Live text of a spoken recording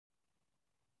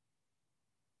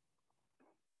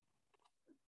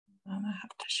And I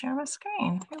have to share my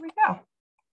screen. Here we go.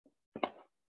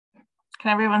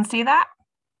 Can everyone see that?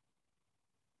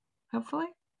 Hopefully.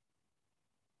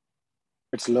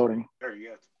 It's loading. There you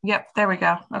go. Yep, there we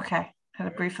go. Okay. Had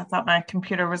a brief, I thought my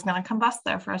computer was going to combust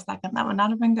there for a second. That would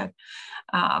not have been good.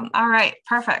 All right,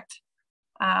 perfect.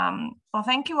 Well,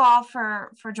 thank you all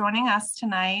for joining us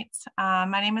tonight.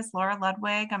 My name is Laura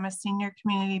Ludwig. I'm a senior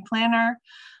community planner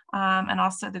and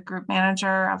also the group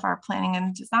manager of our planning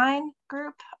and design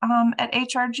group at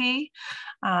HRG.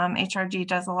 HRG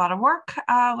does a lot of work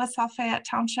with South Fayette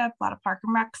Township, a lot of park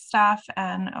and rec stuff,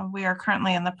 and we are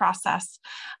currently in the process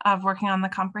of working on the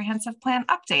comprehensive plan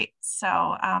update.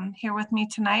 So here with me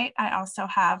tonight, I also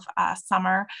have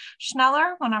Summer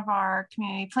Schneller, one of our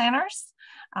community planners.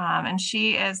 And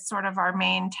she is sort of our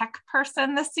main tech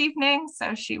person this evening.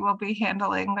 So she will be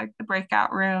handling like the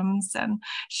breakout rooms, and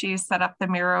she set up the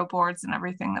Miro boards and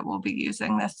everything that we'll be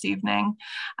using this evening.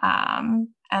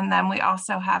 And then we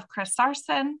also have Chris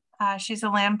Sarson. She's a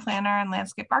land planner and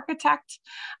landscape architect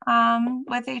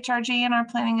with HRG in our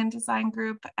planning and design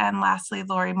group. And lastly,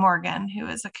 Lori Morgan, who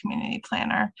is a community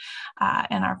planner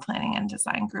in our planning and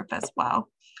design group as well.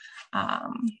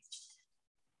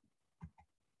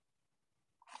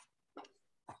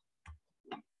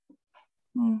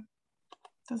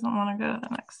 Doesn't want to go to the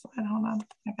next slide. Hold on.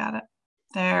 I got it.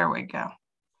 There we go.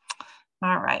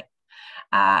 All right.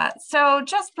 So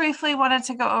just briefly wanted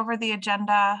to go over the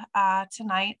agenda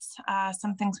tonight,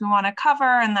 some things we want to cover,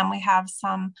 and then we have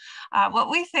some what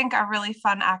we think are really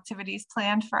fun activities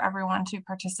planned for everyone to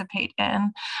participate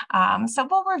in. So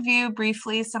we'll review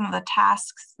briefly some of the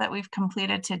tasks that we've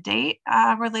completed to date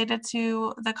related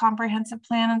to the comprehensive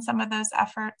plan and some of those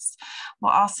efforts.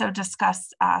 We'll also discuss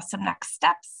some next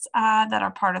steps that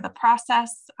are part of the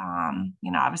process.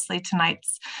 You know, obviously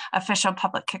tonight's official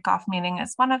public kickoff meeting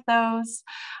is one of those.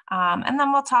 And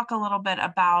then we'll talk a little bit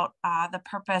about the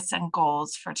purpose and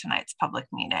goals for tonight's public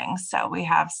meeting. So we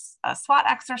have a SWOT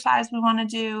exercise we want to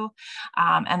do,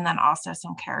 and then also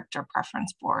some character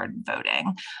preference board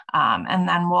voting. And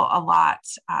then we'll allot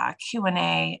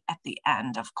Q&A at the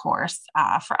end, of course,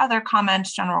 for other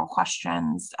comments, general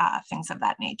questions, things of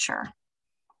that nature.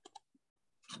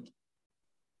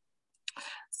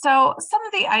 So some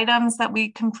of the items that we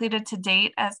completed to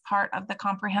date as part of the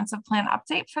comprehensive plan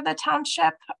update for the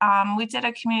township, we did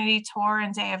a community tour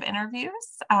and day of interviews.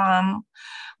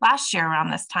 Last year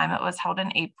around this time, it was held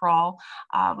in April.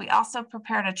 We also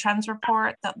prepared a trends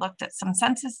report that looked at some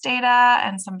census data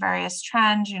and some various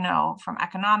trends, you know, from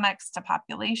economics to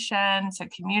population to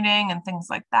commuting and things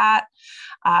like that.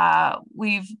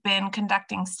 We've been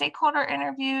conducting stakeholder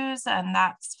interviews, and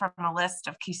that's from a list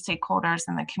of key stakeholders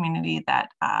in the community that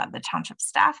the township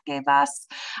staff gave us.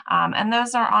 And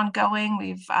those are ongoing.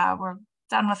 We're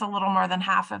done with a little more than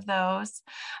half of those,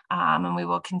 and we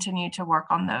will continue to work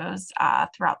on those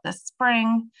throughout this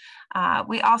spring.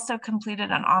 We also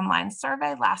completed an online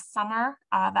survey last summer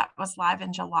that was live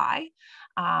in July.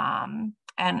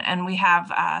 And we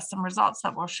have some results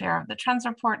that we'll share of the trends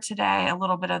report today, a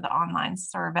little bit of the online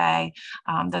survey.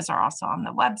 Those are also on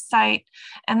the website.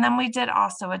 And then we did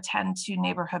also attend 2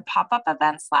 neighborhood pop-up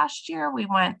events last year. We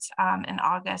went in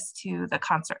August to the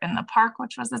concert in the park,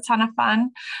 which was a ton of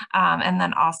fun. And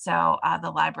then also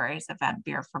the library's event,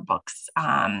 Beer for Books,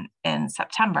 in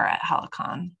September at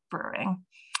Helicon Brewing.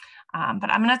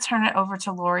 But I'm going to turn it over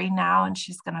to Lori now, and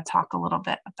she's going to talk a little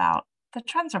bit about the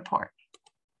trends report.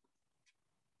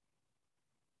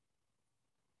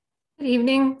 Good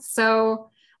evening. So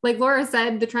like Laura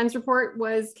said, the trends report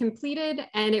was completed,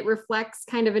 and it reflects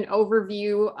kind of an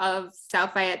overview of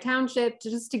South Fayette Township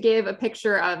just to give a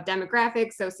picture of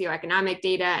demographics, socioeconomic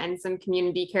data, and some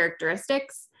community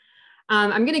characteristics.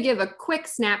 I'm going to give a quick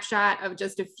snapshot of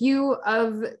just a few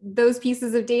of those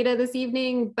pieces of data this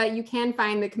evening, but you can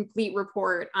find the complete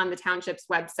report on the township's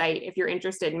website if you're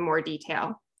interested in more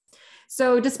detail.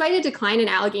 So despite a decline in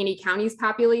Allegheny County's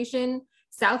population,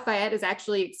 South Fayette has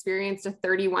actually experienced a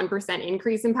 31%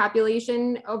 increase in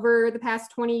population over the past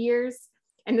 20 years.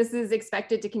 And this is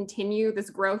expected to continue. This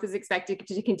growth is expected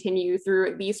to continue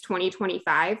through at least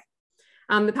 2025.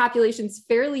 The population's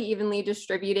fairly evenly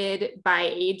distributed by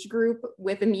age group,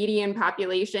 with a median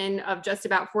population of just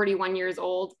about 41 years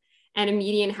old and a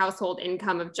median household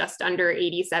income of just under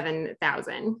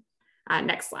 $87,000.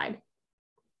 Next slide.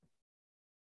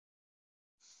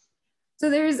 So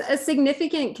there's a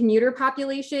significant commuter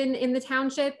population in the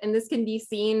township, and this can be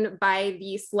seen by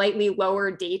the slightly lower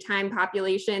daytime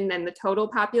population than the total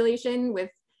population,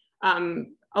 with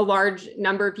a large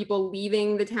number of people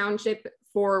leaving the township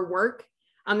for work.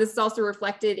 This is also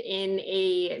reflected in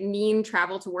a mean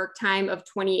travel to work time of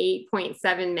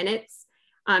 28.7 minutes.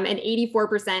 and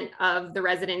 84% of the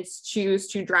residents choose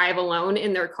to drive alone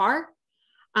in their car.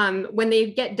 When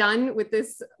they get done with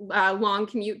this long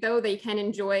commute, though, they can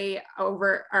enjoy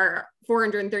over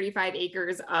 435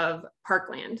 acres of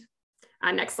parkland.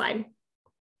 Next slide.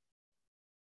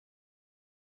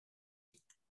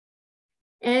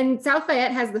 And South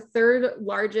Fayette has the third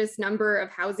largest number of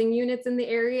housing units in the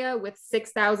area with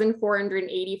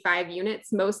 6,485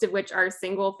 units, most of which are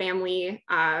single family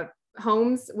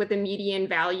homes with a median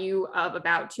value of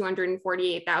about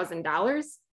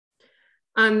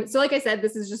 $248,000. So like I said,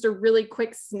 this is just a really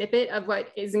quick snippet of what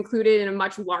is included in a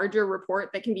much larger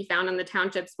report that can be found on the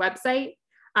township's website.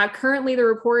 Currently, the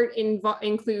report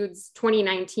includes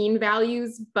 2019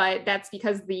 values, but that's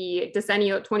because the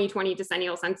 2020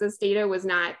 decennial census data was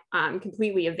not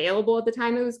completely available at the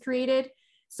time it was created.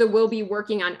 So we'll be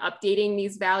working on updating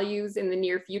these values in the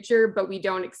near future, but we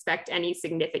don't expect any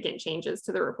significant changes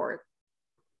to the report.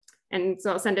 And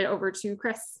so I'll send it over to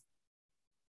Chris.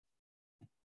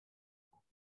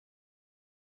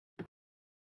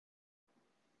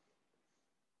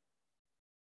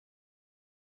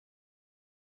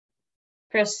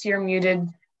 Chris, you're muted.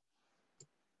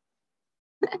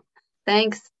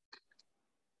 Thanks.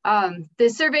 The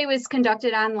survey was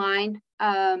conducted online,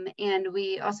 and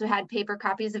we also had paper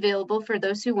copies available for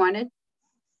those who wanted.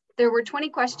 There were 20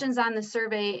 questions on the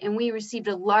survey, and we received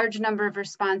a large number of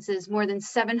responses. More than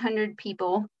 700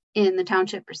 people in the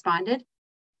township responded.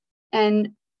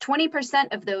 And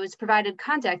 20% of those provided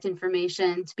contact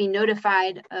information to be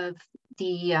notified of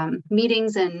the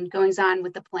meetings and goings on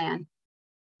with the plan.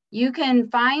 You can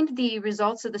find the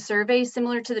results of the survey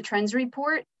similar to the trends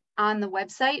report on the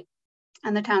website,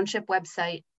 on the township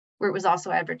website, where it was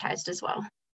also advertised as well.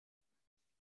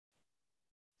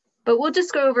 But we'll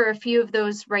just go over a few of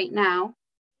those right now.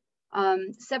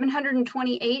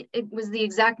 728, it was the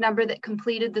exact number that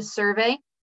completed the survey.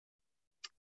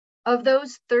 Of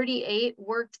those, 38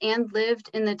 worked and lived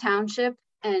in the township,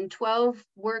 and 12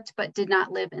 worked but did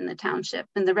not live in the township,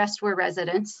 and the rest were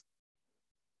residents.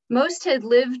 Most had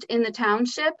lived in the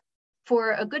township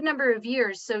for a good number of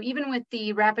years. So even with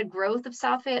the rapid growth of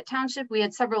South Fayette Township, we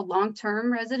had several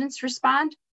long-term residents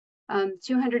respond.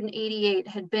 288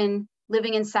 had been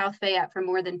living in South Fayette for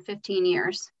more than 15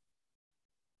 years.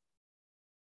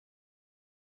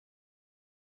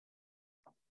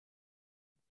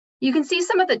 You can see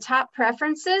some of the top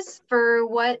preferences for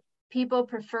what people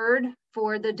preferred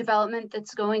for the development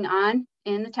that's going on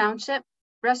in the township.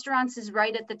 Restaurants is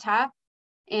right at the top.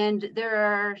 And there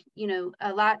are,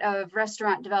 a lot of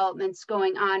restaurant developments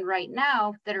going on right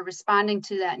now that are responding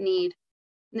to that need.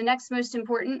 The next most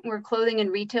important were clothing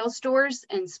and retail stores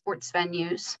and sports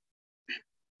venues.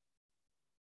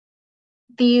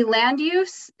 The land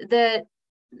use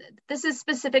this is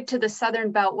specific to the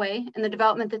Southern Beltway and the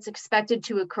development that's expected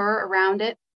to occur around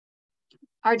it.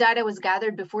 Our data was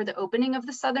gathered before the opening of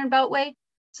the Southern Beltway.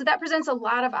 So that presents a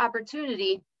lot of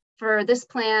opportunity for this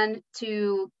plan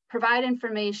to provide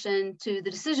information to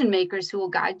the decision makers who will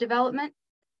guide development.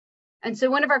 And so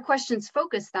one of our questions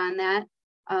focused on that.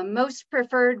 Most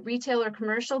preferred retail or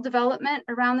commercial development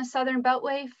around the Southern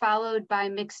Beltway, followed by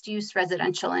mixed use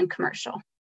residential and commercial.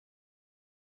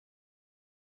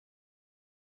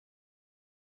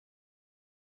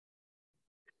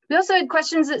 We also had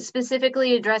questions that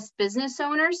specifically addressed business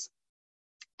owners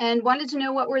and wanted to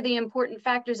know what were the important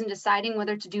factors in deciding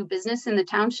whether to do business in the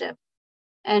township.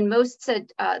 And most said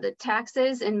the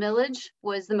taxes and millage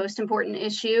was the most important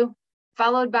issue,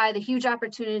 followed by the huge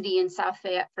opportunity in South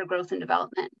Fayette for growth and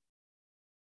development.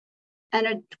 And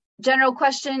a general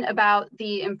question about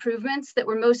the improvements that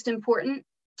were most important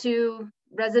to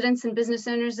residents and business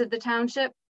owners of the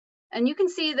township. And you can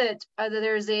see that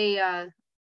there's a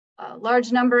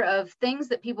large number of things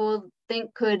that people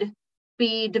think could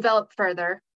be developed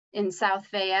further in South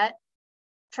Fayette.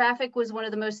 Traffic was one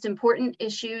of the most important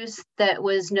issues that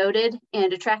was noted,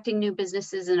 and attracting new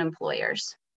businesses and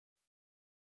employers.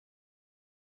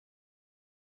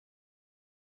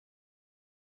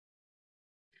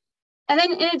 And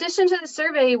then in addition to the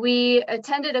survey, we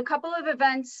attended a couple of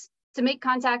events to make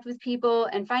contact with people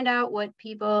and find out what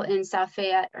people in South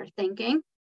Fayette are thinking.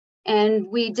 And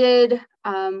we did,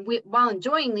 while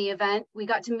enjoying the event, we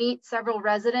got to meet several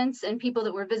residents and people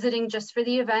that were visiting just for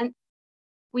the event.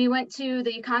 We went to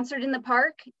the concert in the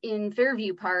park in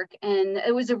Fairview Park, and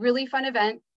it was a really fun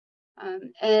event.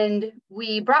 And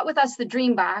we brought with us the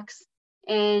Dream Box.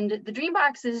 And the Dream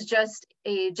Box is just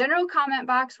a general comment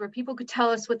box where people could tell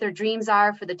us what their dreams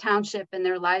are for the township and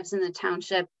their lives in the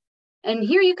township. And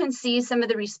here you can see some of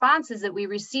the responses that we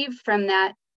received from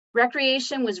that.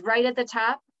 Recreation was right at the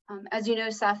top. As you know,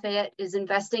 South Fayette is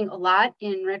investing a lot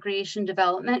in recreation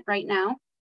development right now.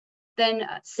 Then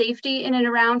safety in and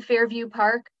around Fairview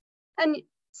Park. And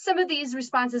some of these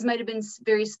responses might have been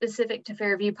very specific to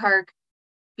Fairview Park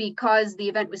because the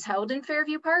event was held in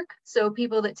Fairview Park. So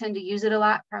people that tend to use it a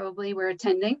lot probably were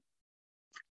attending,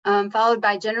 followed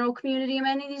by general community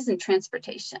amenities and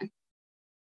transportation.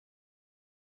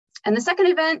 And the second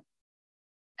event,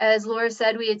 as Laura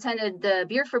said, we attended the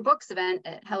Beer for Books event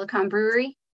at Helicon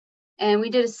Brewery, and we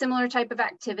did a similar type of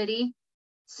activity.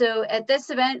 So at this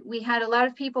event, we had a lot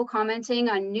of people commenting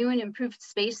on new and improved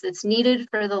space that's needed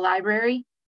for the library,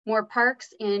 more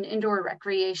parks and indoor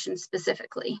recreation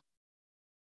specifically.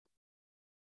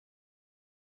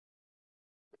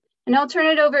 And I'll turn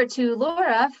it over to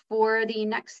Laura for the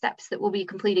next steps that we'll be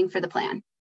completing for the plan.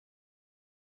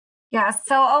 Yeah,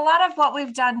 so a lot of what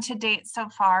we've done to date so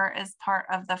far is part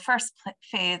of the first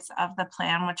phase of the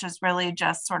plan, which is really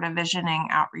just sort of visioning,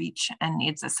 outreach, and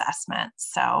needs assessment.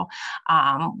 So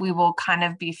we will kind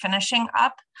of be finishing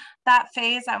up that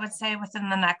phase, I would say, within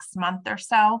the next month or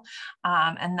so,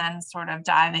 and then sort of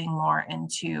diving more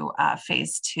into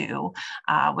phase two,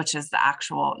 which is the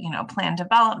actual, plan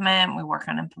development. We work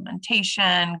on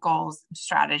implementation, goals,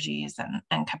 strategies,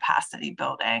 and capacity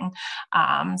building.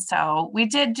 So we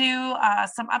did do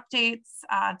some updates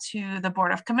to the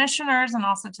Board of Commissioners and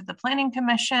also to the Planning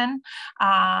Commission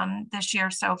this year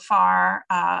so far.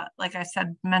 Like I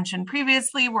said, mentioned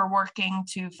previously, we're working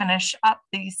to finish up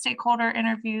the stakeholder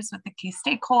interviews with the key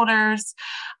stakeholders.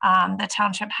 The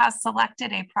township has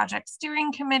selected a project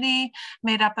steering committee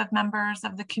made up of members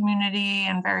of the community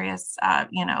and various,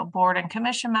 board and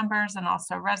commission members and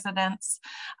also residents.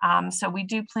 So we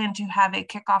do plan to have a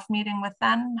kickoff meeting with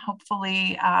them,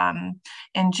 hopefully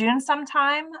in June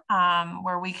sometime,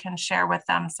 where we can share with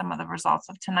them some of the results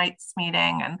of tonight's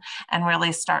meeting and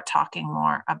really start talking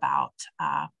more about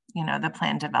the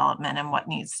plan development and what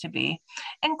needs to be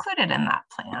included in that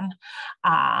plan.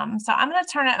 So I'm going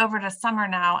to turn it over to Summer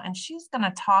now, and she's going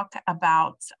to talk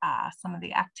about some of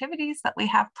the activities that we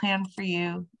have planned for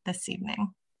you this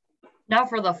evening. Now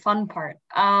for the fun part.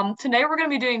 Today we're going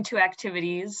to be doing two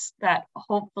activities that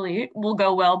hopefully will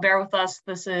go well. Bear with us.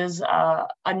 This is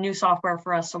a new software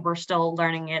for us, so we're still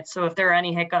learning it. So if there are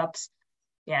any hiccups,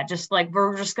 we're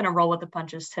just going to roll with the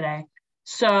punches today.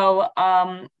 So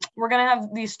we're going to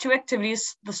have these two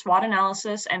activities, the SWOT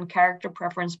analysis and character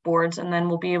preference boards, and then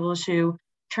we'll be able to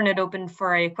turn it open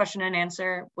for a question and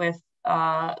answer with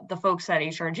the folks at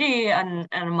HRG and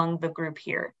among the group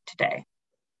here today.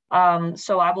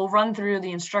 So I will run through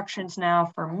the instructions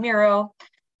now for Miro.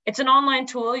 It's an online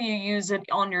tool. You use it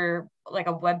on your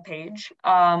a web page.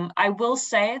 I will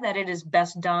say that it is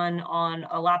best done on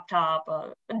a laptop,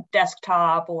 a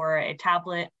desktop, or a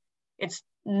tablet. It's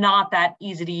not that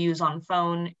easy to use on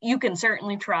phone. You can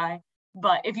certainly try,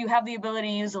 but if you have the ability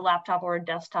to use a laptop or a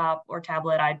desktop or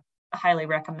tablet, I highly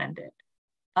recommend it.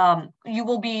 You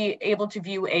will be able to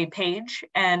view a page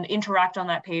and interact on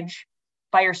that page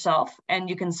by yourself, and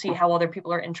you can see how other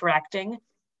people are interacting.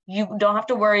 You don't have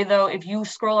to worry though, if you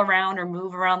scroll around or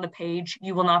move around the page,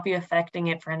 you will not be affecting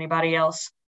it for anybody else.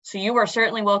 So you are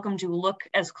certainly welcome to look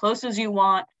as close as you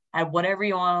want at whatever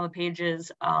you want on the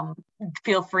pages.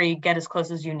 Feel free, get as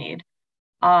close as you need.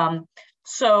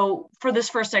 So for this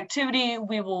first activity,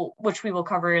 which we will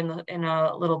cover in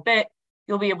a little bit,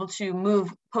 you'll be able to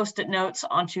move Post-it notes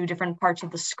onto different parts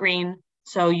of the screen.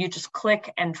 So you just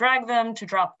click and drag them to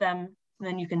drop them. And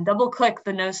then you can double click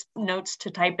the notes to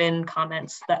type in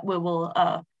comments that we will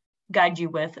guide you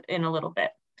with in a little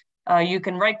bit. You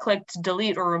can right click to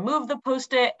delete or remove the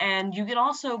Post-it, and you can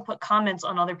also put comments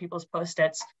on other people's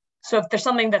Post-its. So if there's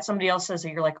something that somebody else says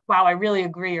that you're like, wow, I really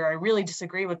agree, or I really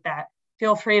disagree with that,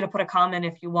 feel free to put a comment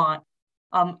if you want.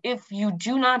 If you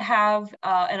do not have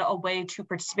a way to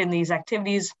participate in these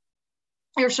activities,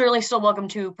 you're certainly still welcome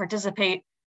to participate.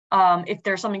 If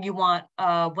there's something you want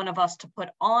one of us to put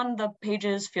on the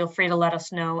pages, feel free to let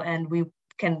us know and we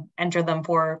can enter them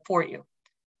for you.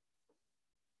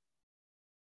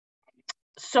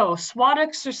 So SWOT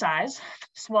exercise.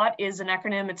 SWOT is an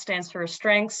acronym. It stands for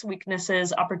strengths,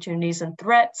 weaknesses, opportunities, and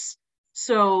threats.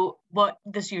 So what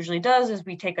this usually does is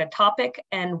we take a topic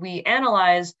and we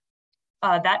analyze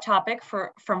that topic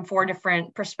from 4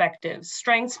 different perspectives.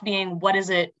 Strengths being what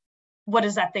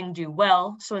does that thing do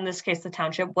well? So in this case, the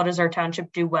township, what does our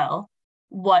township do well?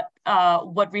 What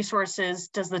resources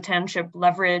does the township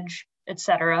leverage,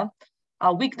 etc.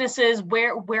 Weaknesses,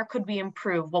 where could we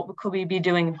improve? What could we be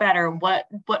doing better? What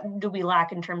do we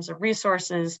lack in terms of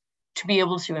resources to be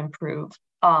able to improve?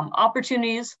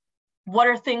 Opportunities, what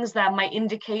are things that might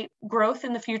indicate growth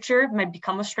in the future, might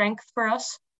become a strength for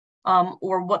us?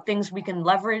 or what things we can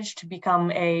leverage to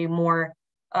become a more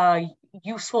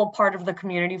useful part of the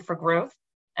community for growth.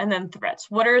 And then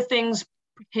threats. What are things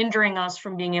hindering us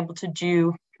from being able to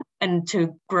do and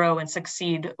to grow and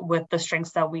succeed with the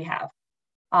strengths that we have?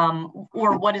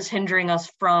 Or what is hindering us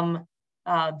from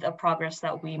the progress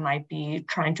that we might be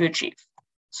trying to achieve?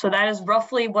 So that is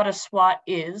roughly what a SWOT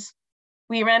is.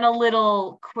 We ran a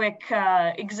little quick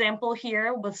example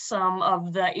here with some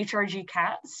of the HRG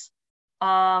cats.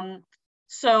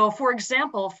 So for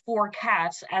example, for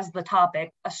cats as the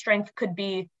topic, a strength could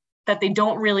be that they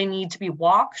don't really need to be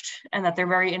walked and that they're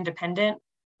very independent.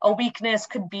 A weakness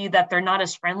could be that they're not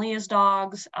as friendly as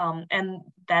dogs, and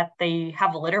that they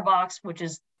have a litter box, which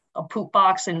is a poop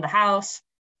box in the house.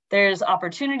 There's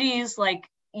opportunities like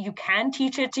you can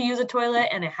teach it to use a toilet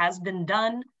and it has been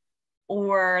done,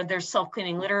 or there's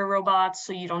self-cleaning litter robots,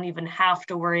 so you don't even have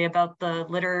to worry about the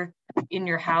litter in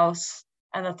your house.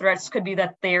 And the threats could be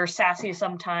that they're sassy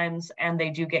sometimes and they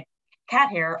do get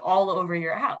cat hair all over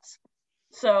your house.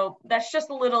 So that's just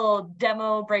a little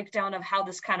demo breakdown of how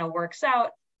this kind of works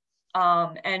out.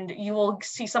 And you will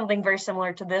see something very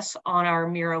similar to this on our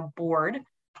Miro board,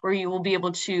 where you will be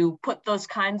able to put those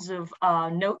kinds of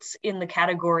notes in the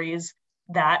categories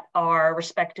that are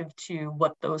respective to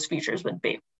what those features would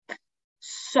be.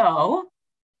 So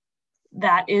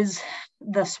that is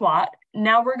the SWOT.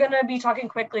 Now we're going to be talking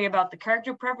quickly about the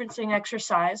character preferencing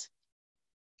exercise,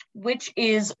 which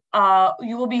is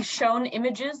you will be shown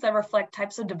images that reflect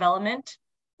types of development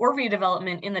or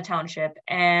redevelopment in the township,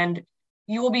 and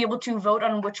you will be able to vote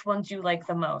on which ones you like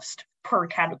the most per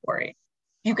category.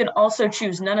 You can also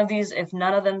choose none of these if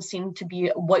none of them seem to be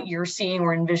what you're seeing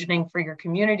or envisioning for your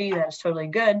community. That is totally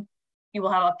good. You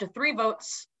will have up to 3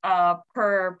 votes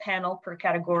per panel, per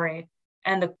category,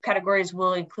 and the categories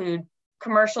will include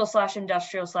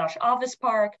commercial/industrial/office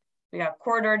park. We got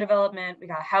corridor development, we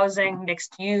got housing,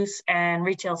 mixed use, and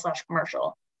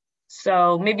retail/commercial.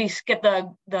 So maybe get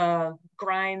the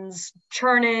grinds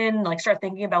churning, like start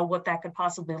thinking about what that could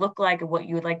possibly look like and what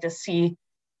you would like to see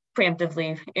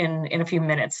preemptively in a few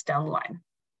minutes down the line.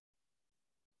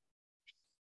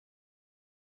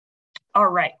 All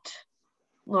right,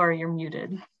 Laura, you're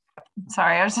muted.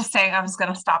 Sorry, I was just saying I was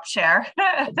going to stop share.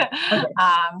 Okay.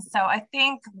 So I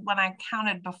think when I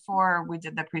counted before we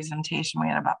did the presentation, we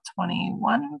had about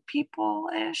 21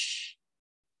 people-ish.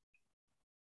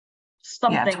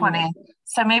 Something. Yeah, 20.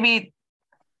 So maybe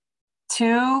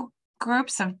 2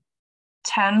 groups of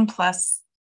 10 plus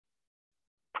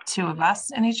 2 of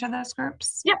us in each of those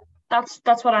groups. Yep,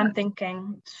 that's what I'm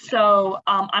thinking. So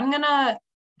I'm gonna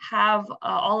have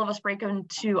all of us break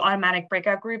into automatic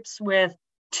breakout groups with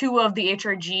 2 of the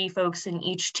HRG folks in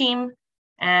each team,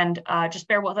 and just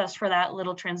bear with us for that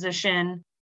little transition.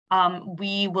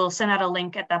 We will send out a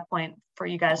link at that point for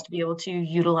you guys to be able to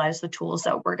utilize the tools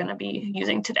that we're going to be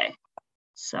using today.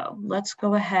 So let's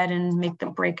go ahead and make the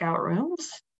breakout rooms.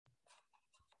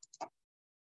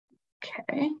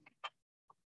 Okay.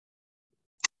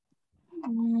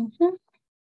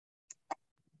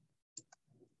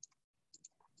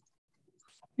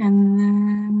 And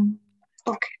then,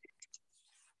 okay.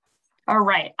 All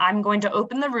right, I'm going to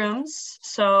open the rooms.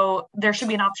 So there should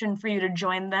be an option for you to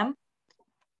join them.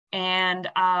 And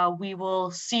we will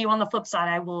see you on the flip side.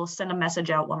 I will send a message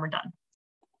out when we're done.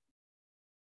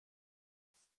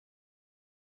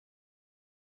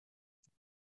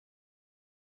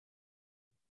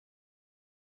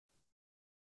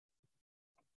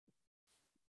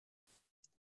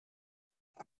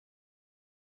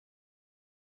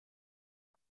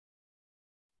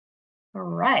 All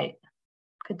right,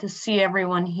 good to see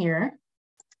everyone here.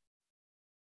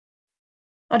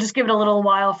 I'll just give it a little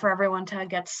while for everyone to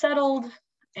get settled,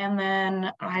 and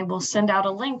then I will send out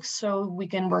a link so we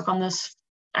can work on this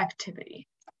activity.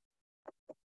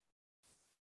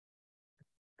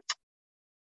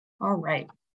 All right,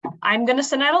 I'm gonna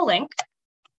send out a link.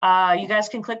 You guys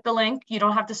can click the link. You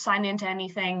don't have to sign into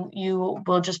anything. You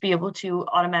will just be able to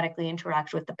automatically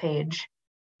interact with the page.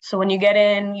 So when you get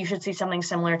in, you should see something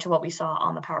similar to what we saw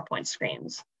on the PowerPoint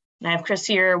screens. And I have Chris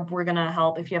here. We're gonna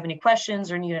help. If you have any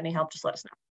questions or need any help, just let us know.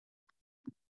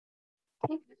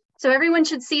 Okay. So everyone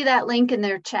should see that link in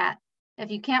their chat.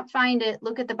 If you can't find it,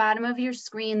 look at the bottom of your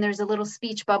screen. There's a little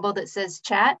speech bubble that says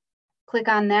chat. Click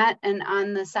on that, and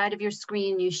on the side of your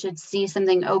screen, you should see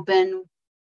something open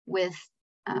with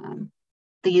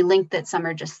the link that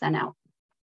Summer just sent out.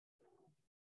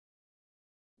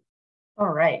 All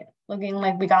right, looking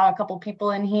like we got a couple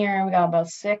people in here. We got about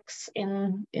 6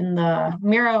 in the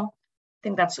Miro. I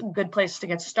think that's a good place to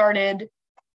get started.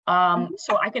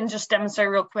 So I can just demonstrate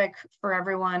real quick for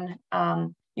everyone.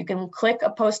 You You can click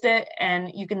a Post-it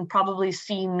and you can probably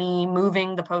see me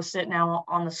moving the Post-it now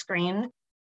on the screen,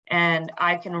 and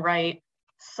I can write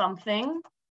something,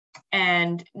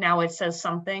 and now it says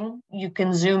something. You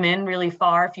can zoom in really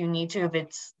far if you need to, if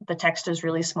the text is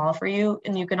really small for you,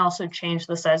 and you can also change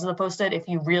the size of the Post-it if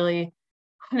you really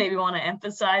maybe want to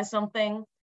emphasize something.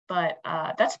 But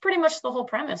that's pretty much the whole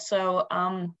premise. So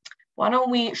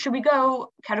should we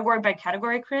go category by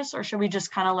category, Chris, or should we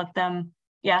just kind of let them,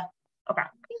 yeah, okay.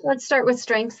 Let's start with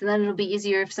strengths, and then it'll be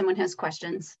easier if someone has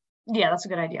questions. Yeah, that's a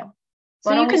good idea.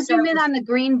 So you can zoom in on the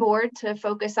green board to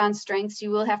focus on strengths. You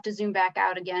will have to zoom back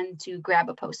out again to grab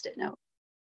a Post-it note.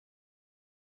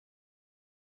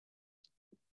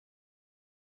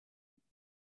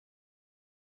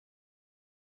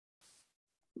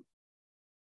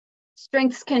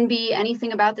 Strengths can be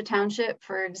anything about the township.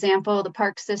 For example, the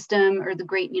park system or the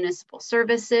great municipal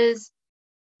services,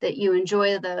 that you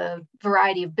enjoy the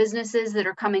variety of businesses that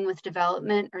are coming with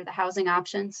development, or the housing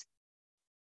options.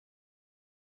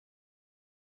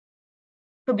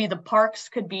 Could be the parks,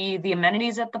 could be the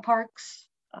amenities at the parks.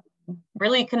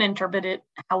 Really can interpret it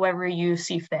however you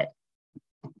see fit.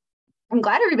 I'm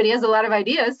glad everybody has a lot of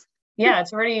ideas. Yeah,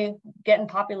 it's already getting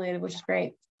populated, which is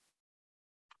great.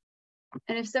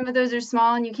 And if some of those are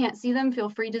small and you can't see them, feel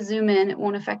free to zoom in. It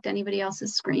won't affect anybody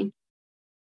else's screen.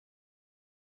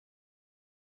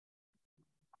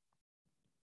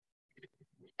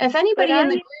 If anybody in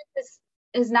the group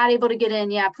is not able to get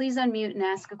in, yeah, please unmute and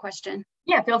ask a question.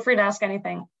 Yeah, feel free to ask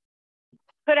anything.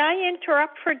 Could I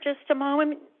interrupt for just a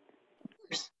moment?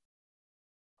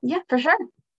 Yeah, for sure.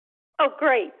 Oh,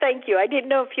 great. Thank you. I didn't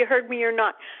know if you heard me or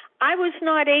not. I was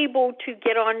not able to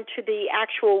get onto the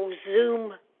actual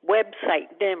Zoom website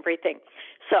and everything.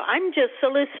 So I'm just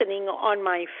listening on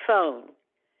my phone.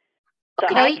 So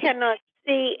Okay. I cannot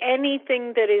see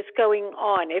anything that is going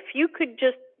on. If you could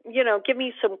just, give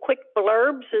me some quick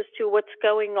blurbs as to what's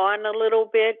going on a little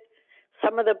bit,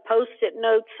 some of the Post-it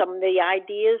notes, some of the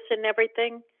ideas and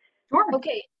everything. Sure.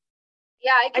 Okay.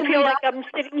 Yeah, I feel like I'm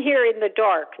sitting here in the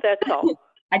dark. That's all.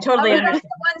 I totally understand.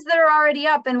 The ones that are already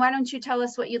up, and why don't you tell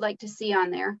us what you'd like to see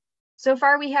on there? So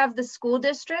far, we have the school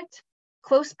district,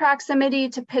 close proximity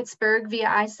to Pittsburgh via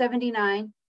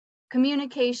I-79,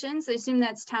 communications, I assume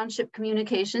that's township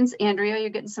communications. Andrea,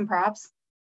 you're getting some props.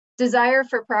 Desire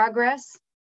for progress,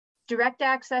 direct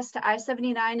access to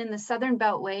I-79 in the Southern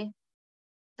Beltway,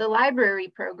 the library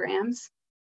programs.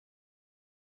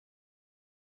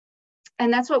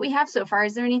 And that's what we have so far.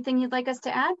 Is there anything you'd like us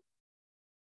to add?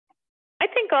 I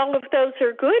think all of those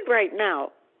are good right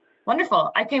now.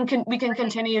 Wonderful. We can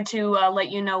continue to let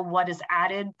you know what is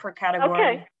added per category.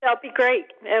 Okay, that'll be great.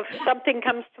 If something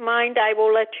comes to mind, I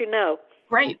will let you know.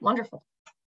 Great, wonderful.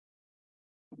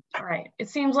 All right, it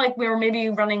seems like we were maybe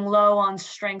running low on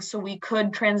strengths, so we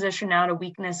could transition now to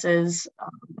weaknesses.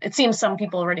 It seems some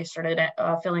people already started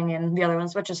filling in the other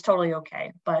ones, which is totally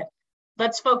okay. But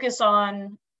let's focus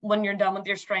on, when you're done with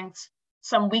your strengths,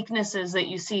 some weaknesses that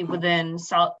you see within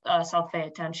South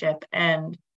Fayette Township,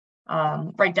 and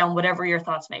write down whatever your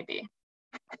thoughts may be.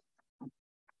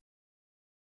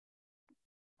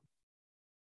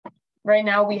 Right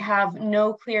now, we have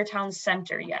no clear town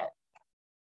center yet.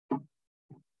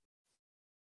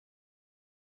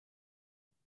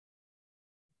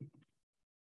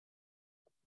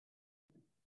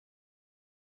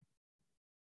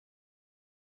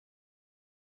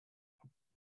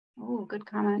 Oh, good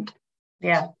comment.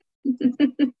 Yeah.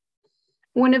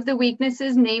 One of the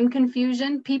weaknesses, name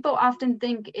confusion. People often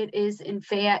think it is in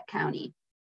Fayette County.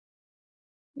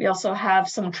 We also have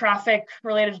some traffic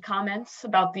related comments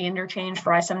about the interchange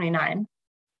for I-79.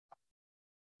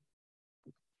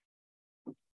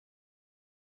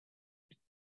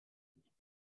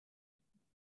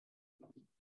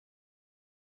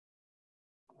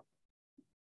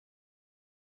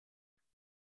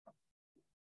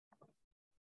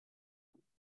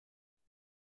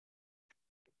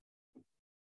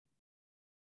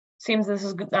 Seems this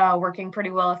is working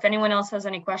pretty well. If anyone else has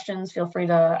any questions, feel free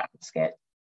to ask it.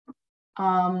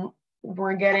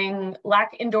 We're getting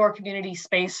lack indoor community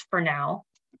space for now.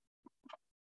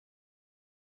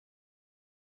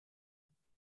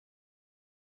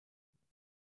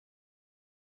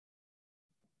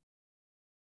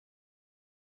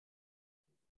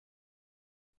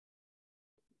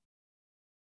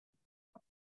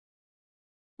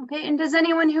 Okay, and does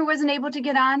anyone who wasn't able to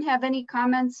get on have any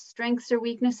comments, strengths, or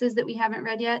weaknesses that we haven't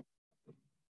read yet?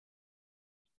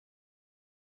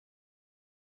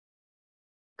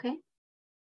 Okay.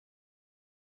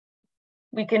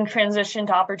 We can transition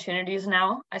to opportunities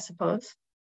now, I suppose.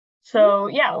 So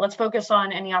yeah, let's focus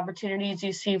on any opportunities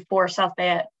you see for South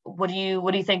Fayette. What do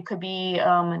you think could be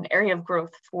an area of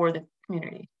growth for the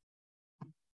community?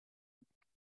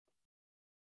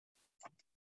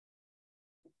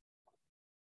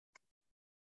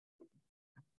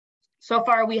 So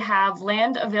far, we have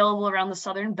land available around the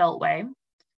Southern Beltway.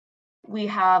 We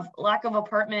have lack of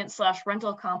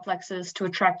apartment/rental complexes to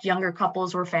attract younger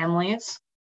couples or families.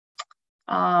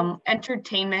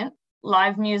 Entertainment,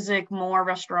 live music, more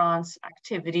restaurants,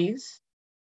 activities.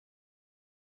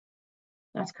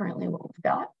 That's currently what we've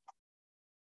got.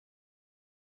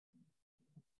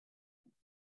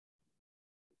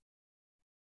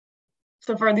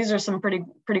 So far, these are some pretty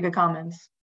good comments.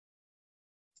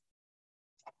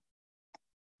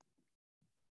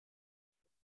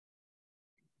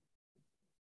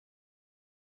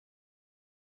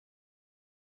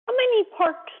 How many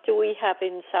parks do we have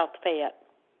in South Fayette?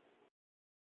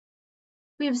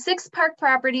 We have 6 park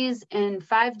properties and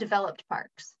 5 developed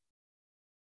parks.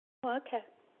 Oh, okay.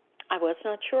 I was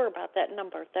not sure about that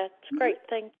number. That's great.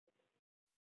 Thank you.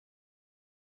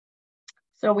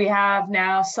 So we have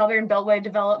now Southern Beltway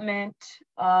development,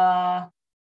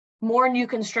 more new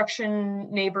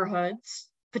construction neighborhoods,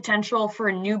 potential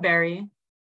for Newberry.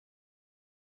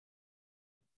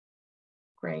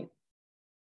 Great.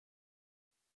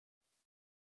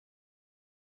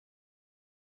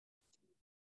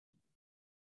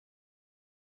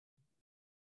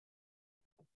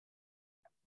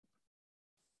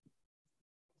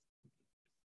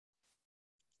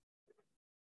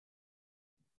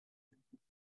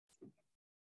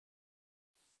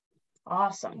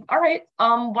 Awesome. All right.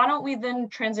 Why don't we then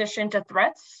transition to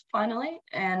threats finally?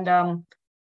 And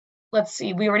let's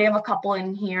see, we already have a couple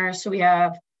in here. So we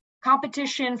have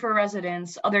competition for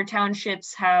residents. Other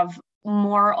townships have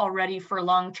more already for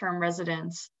long-term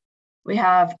residents. We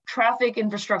have traffic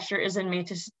infrastructure isn't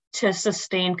made to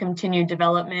sustain continued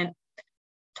development.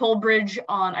 Toll bridge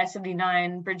on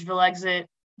I-79, Bridgeville exit,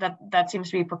 that seems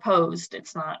to be proposed.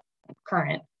 It's not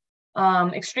current.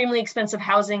 Extremely expensive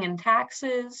housing and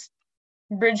taxes.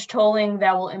 Bridge tolling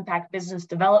that will impact business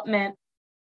development.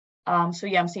 So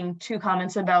yeah, I'm seeing 2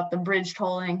 comments about the bridge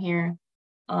tolling here.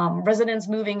 Residents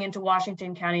moving into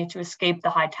Washington County to escape the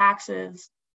high taxes.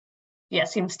 Yeah,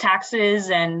 seems taxes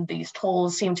and these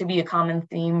tolls seem to be a common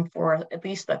theme for at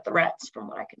least the threats from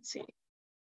what I can see.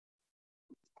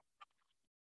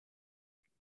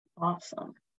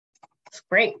 Awesome. That's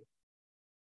great.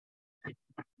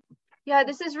 Yeah,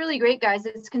 this is really great, guys.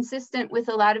 It's consistent with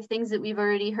a lot of things that we've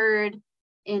already heard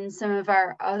in some of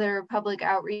our other public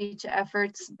outreach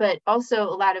efforts, but also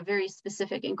a lot of very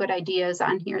specific and good ideas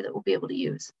on here that we'll be able to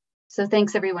use. So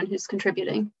thanks everyone who's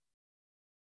contributing.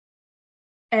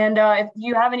 And if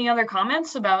you have any other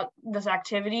comments about this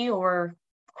activity or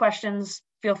questions,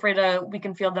 feel free to, we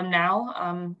can field them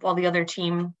now while the other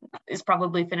team is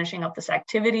probably finishing up this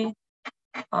activity.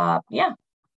 Yeah.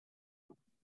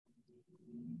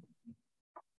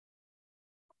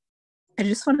 I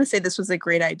just want to say this was a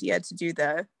great idea to do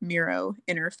the Miro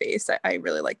interface. I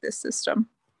really like this system.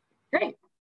 Great.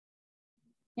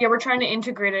 Yeah, we're trying to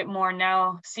integrate it more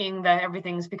now, seeing that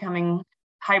everything's becoming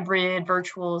hybrid,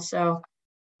 virtual. So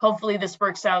hopefully this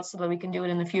works out so that we can do it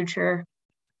in the future.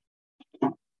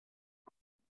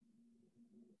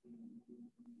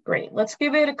 Great. Let's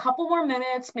give it a couple more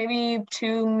minutes, maybe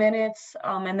 2 minutes,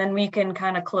 and then we can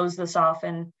kind of close this off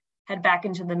and head back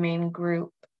into the main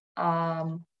group.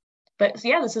 But so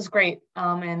yeah, this is great.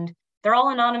 And they're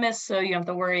all anonymous, so you don't have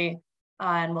to worry.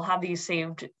 And we'll have these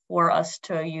saved for us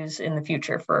to use in the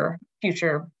future for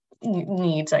future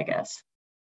needs, I guess.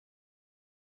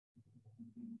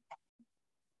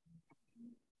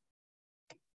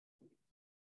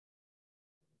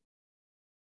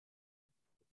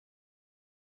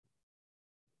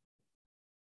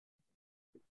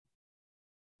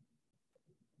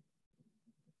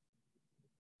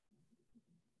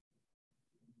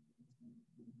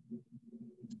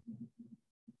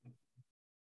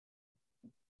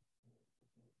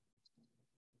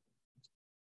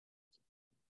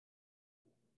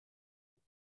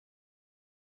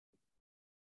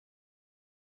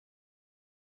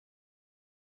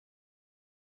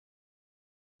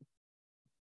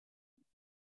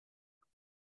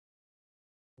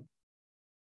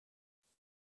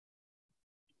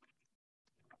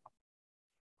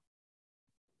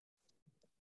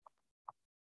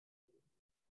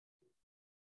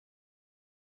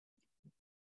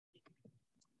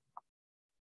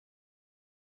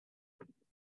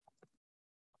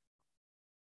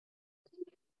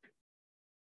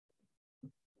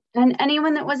 And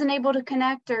anyone that wasn't able to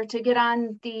connect or to get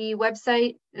on the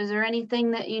website, is there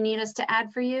anything that you need us to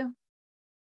add for you?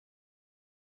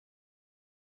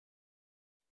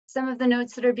 Some of the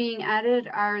notes that are being added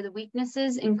are the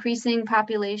weaknesses. Increasing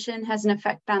population has an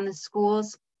effect on the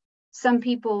schools. Some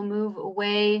people move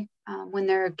away when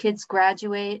their kids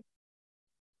graduate.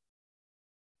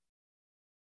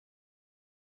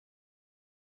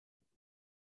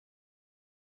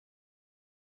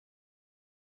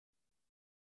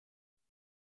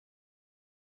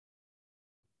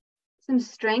 Some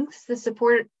strengths, the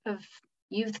support of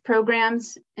youth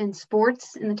programs and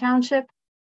sports in the township,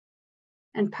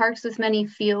 and parks with many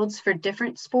fields for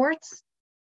different sports.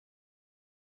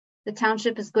 The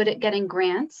township is good at getting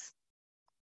grants.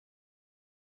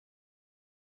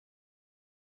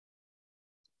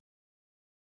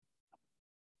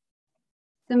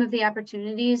 Some of the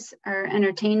opportunities are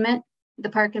entertainment. The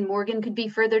park in Morgan could be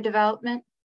further development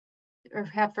or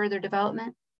have further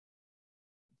development.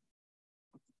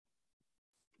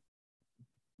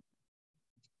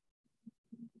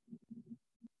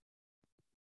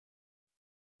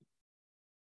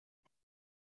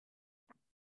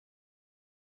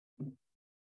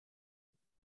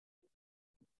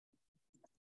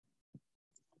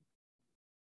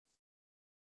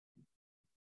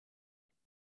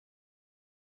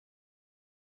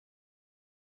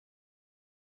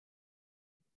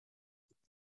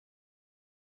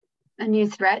 A new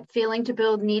threat, failing to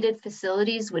build needed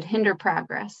facilities would hinder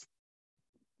progress.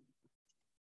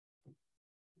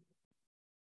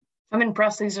 I'm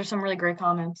impressed. These are some really great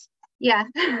comments. Yeah.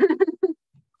 Do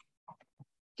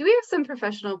we have some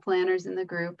professional planners in the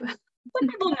group? Some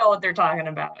people know what they're talking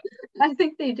about. I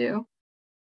think they do.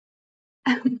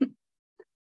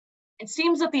 It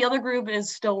seems that the other group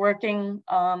is still working,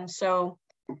 so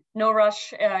no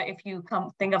rush. If you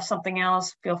think of something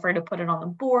else, feel free to put it on the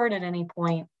board at any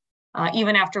point.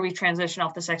 Even after we transition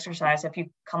off this exercise, if you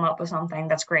come up with something,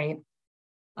 that's great.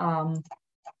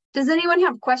 Does anyone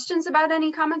have questions about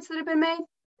any comments that have been made?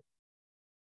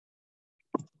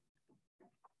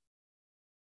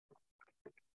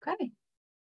 Okay.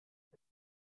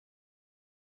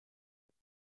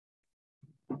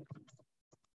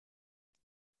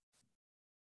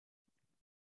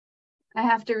 I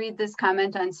have to read this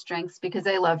comment on strengths because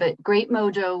I love it. Great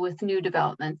mojo with new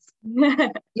developments.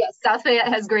 Yes, South Fayette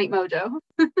has great mojo.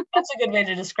 That's a good way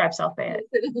to describe South Fayette.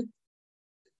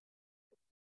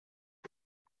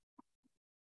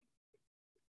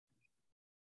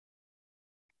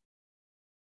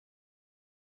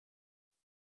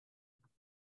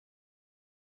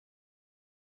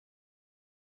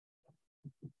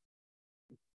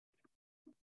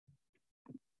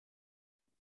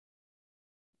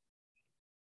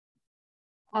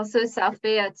 Also, South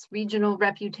Fayette's regional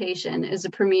reputation is a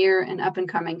premier and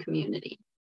up-and-coming community.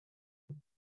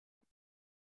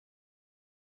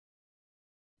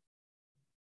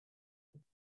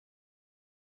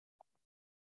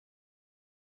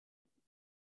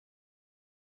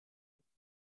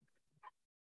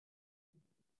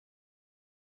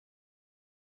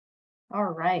 All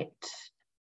right.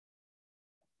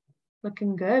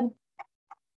 Looking good.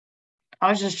 I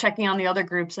was just checking on the other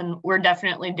groups and we're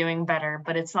definitely doing better,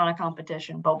 but it's not a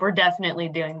competition, but we're definitely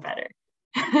doing better.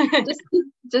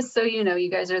 just so you know, you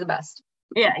guys are the best.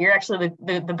 Yeah, you're actually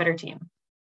the better team.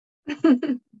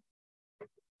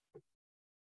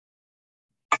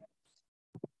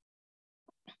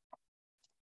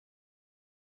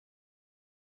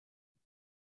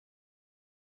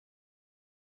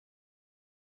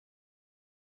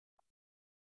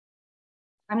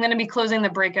 I'm going to be closing the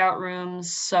breakout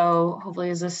rooms, so hopefully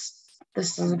this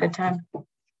is a good time.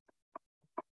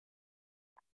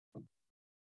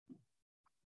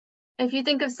 If you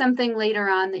think of something later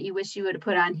on that you wish you would have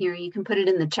put on here, you can put it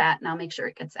in the chat and I'll make sure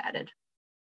it gets added.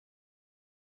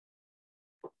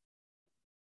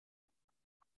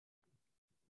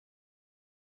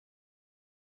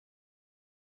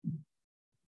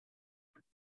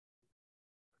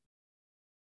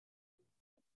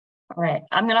 All right,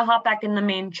 I'm going to hop back in the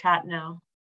main chat now.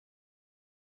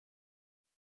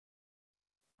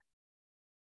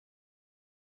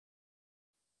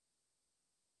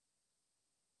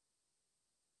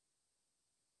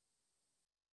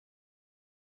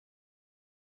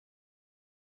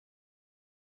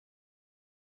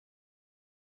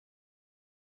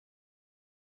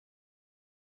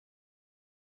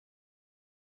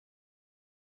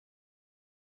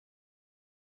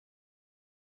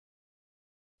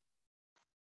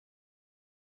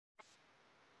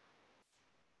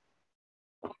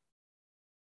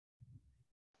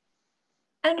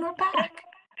 And we're back.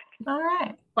 All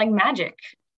right. Like magic.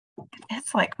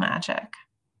 It's like magic.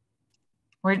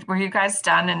 Were you guys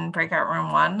done in breakout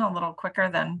room 1 a little quicker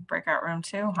than breakout room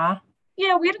 2, huh?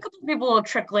 Yeah, we had a couple of people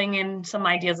trickling in some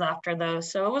ideas after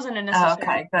those, so it wasn't a necessary.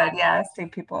 Okay, good. Yeah, I see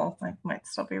people like might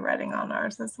still be writing on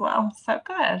ours as well. So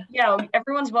good. Yeah,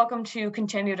 everyone's welcome to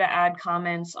continue to add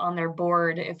comments on their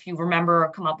board if you remember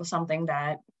or come up with something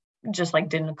that just like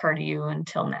didn't occur to you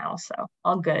until now. So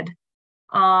all good.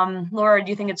 Laura, do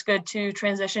you think it's good to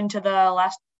transition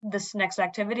to this next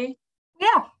activity?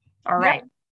 Yeah. All right.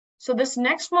 So this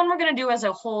next one we're going to do as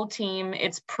a whole team.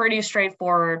 It's pretty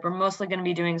straightforward. We're mostly going to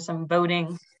be doing some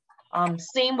voting.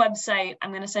 Same website.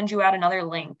 I'm going to send you out another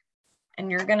link,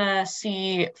 and you're going to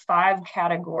see 5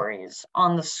 categories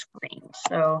on the screen.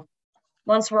 So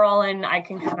once we're all in, I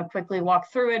can kind of quickly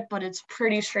walk through it, but it's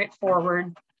pretty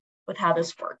straightforward with how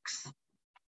this works.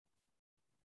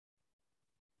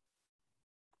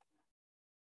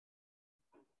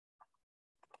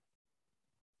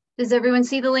 Does everyone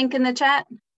see the link in the chat?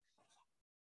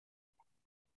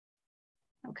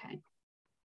 Okay.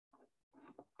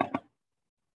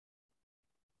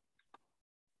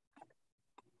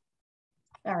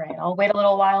 All right, I'll wait a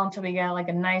little while until we get like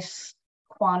a nice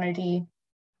quantity.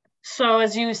 So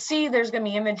as you see, there's going to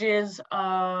be images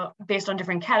based on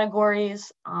different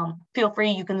categories. Feel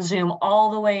free, you can zoom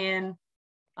all the way in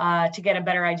to get a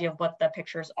better idea of what the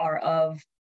pictures are of.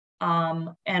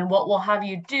 And what we'll have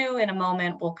you do in a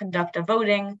moment, we'll conduct a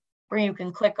voting where you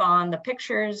can click on the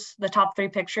pictures, the top 3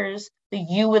 pictures that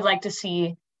you would like to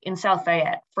see in South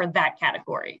Fayette for that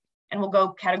category. And we'll go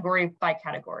category by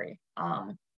category.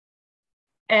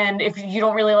 And if you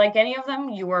don't really like any of them,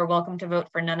 you are welcome to vote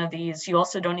for none of these. You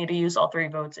also don't need to use all 3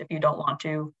 votes if you don't want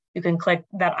to. You can click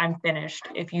that I'm finished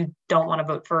if you don't want to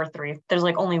vote for 3. If there's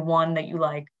like only one that you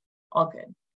like, all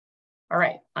good. All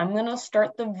right, I'm gonna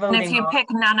start the voting. And if you pick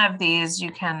none of these,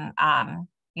 you can,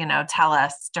 you know, tell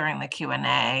us during the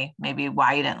Q&A maybe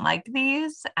why you didn't like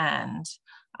these, and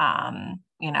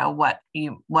you know,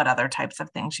 what other types of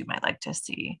things you might like to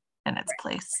see in its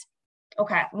place.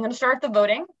 Okay, I'm gonna start the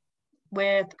voting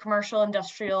with commercial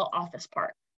industrial office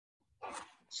park.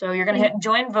 So you're gonna hit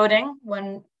join voting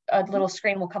when a little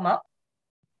screen will come up.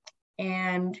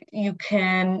 And you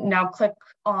can now click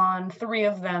on 3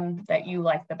 of them that you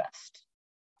like the best.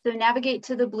 So navigate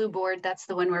to the blue board. That's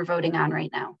the one we're voting on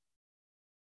right now.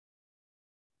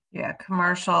 Yeah,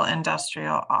 commercial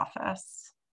industrial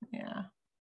office. Yeah.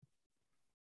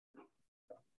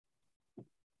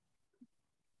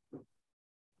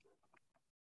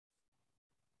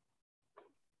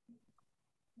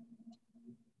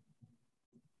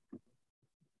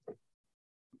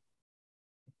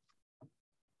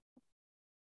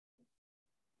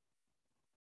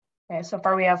 Okay, so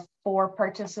far we have 4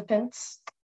 participants.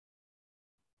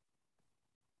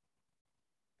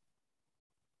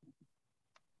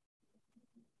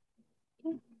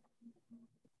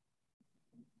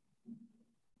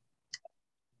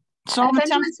 So I'm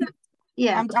attempting,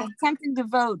 yeah, I'm attempting to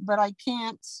vote, but I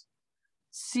can't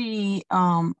see,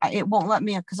 it won't let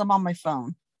me because I'm on my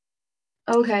phone.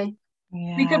 okay.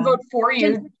 Yeah. We could vote for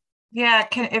you. Yeah,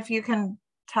 if you can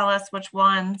tell us which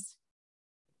ones.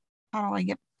 How do I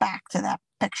get back to that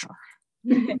picture?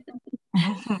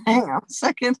 Hang on a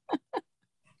second.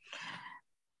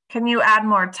 Can you add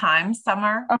more time,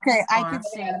 Summer? Okay, I could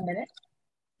see. A minute.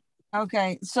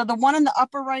 Okay, so the one in the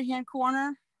upper right-hand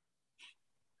corner.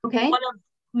 Okay.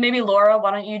 Maybe Laura,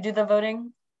 why don't you do the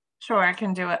voting? Sure, I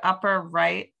can do it. Upper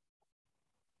right.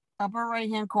 Upper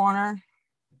right-hand corner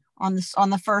on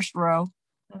the first row.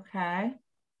 Okay.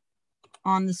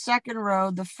 On the second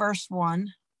row, the first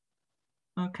one.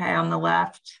 Okay, on the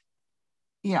left.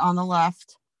 Yeah, on the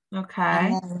left. Okay.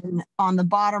 And then on the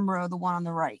bottom row, the one on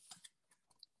the right.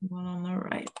 One on the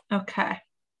right. Okay,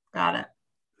 got it.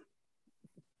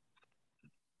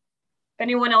 If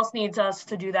anyone else needs us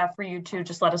to do that for you too,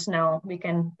 just let us know. We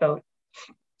can vote.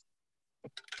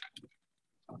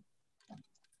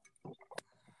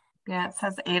 Yeah, it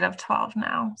says 8 of 12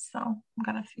 now, so I've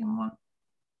got a few more.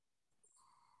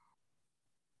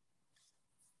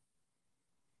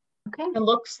 Okay. It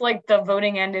looks like the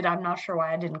voting ended. I'm not sure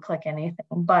why I didn't click anything,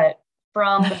 but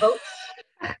from the votes,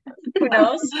 who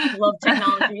knows? Love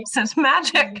technology. It's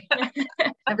magic.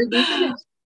 Everything finished.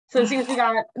 So it seems we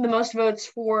got the most votes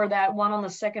for that one on the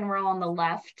second row on the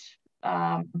left.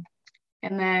 And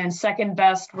then second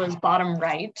best was bottom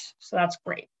right. So that's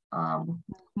great.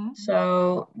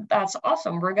 So that's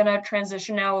awesome. We're going to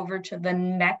transition now over to the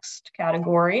next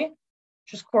category,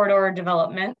 which is corridor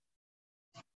development.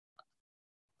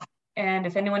 And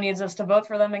if anyone needs us to vote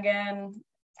for them again,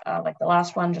 like the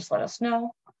last one, just let us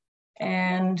know.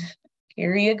 And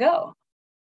here you go.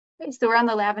 Okay, so we're on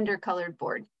the lavender colored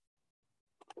board.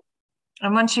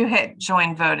 And once you hit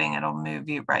join voting, it'll move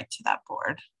you right to that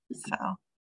board. So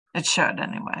It should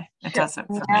anyway. It doesn't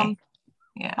for me.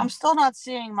 Yeah. I'm still not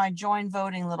seeing my join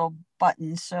voting little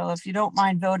button. So if you don't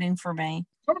mind voting for me.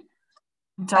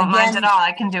 Don't mind at all.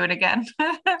 I can do it again.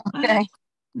 Okay.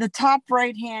 The top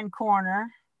right-hand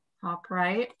corner. Top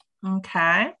right.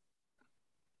 Okay.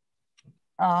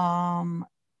 The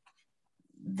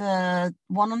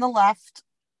one on the left,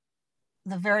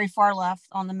 the very far left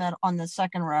on the middle, on the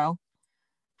second row,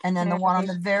 and then the one on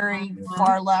the very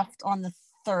far left on the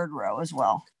third row as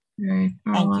well. Thank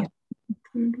you.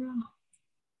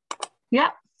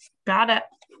 Yep, got it.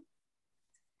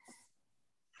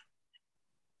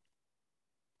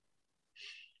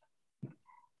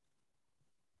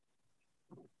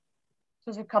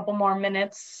 Just a couple more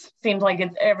minutes. Seems like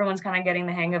everyone's kind of getting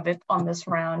the hang of it on this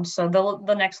round. So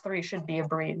the next 3 should be a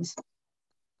breeze.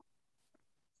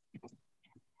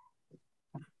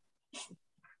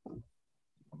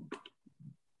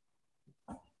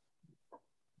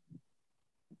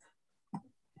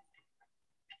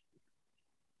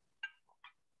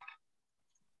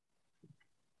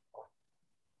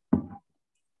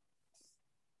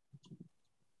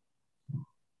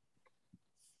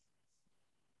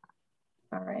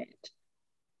 All right.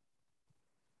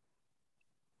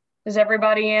 Is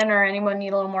everybody in, or anyone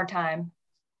need a little more time?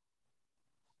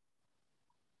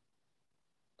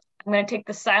 I'm going to take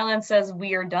the silence as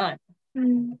we are done.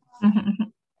 All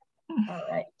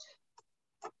right.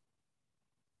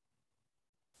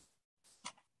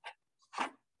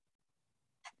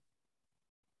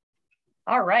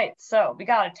 All right, so we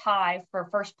got a tie for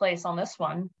first place on this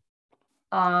one.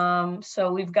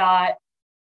 So we've got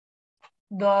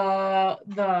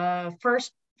the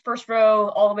first row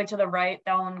all the way to the right.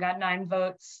 That one got 9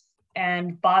 votes,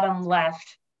 and bottom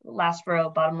left, last row,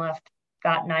 bottom left,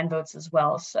 got 9 votes as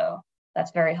well. So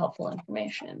that's very helpful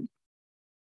information.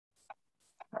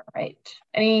 All right,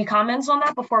 any comments on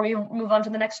that before we move on to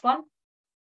the next one?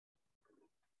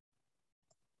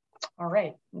 All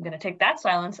right, I'm going to take that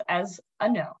silence as a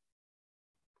no.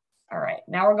 All right,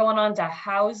 now we're going on to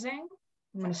housing.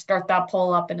 I'm going to start that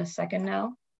poll up in a second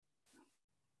now.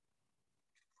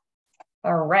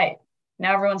 All right,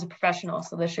 now everyone's a professional,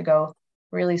 so this should go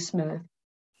really smooth.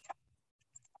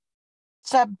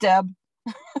 What's up, Deb?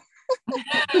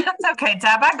 That's okay,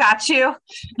 Deb, I got you.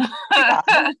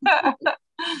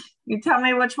 You tell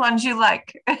me which ones you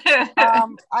like.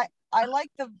 I like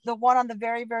the one on the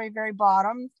very, very, very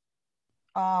bottom,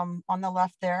 on the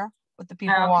left there with the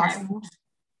people washing.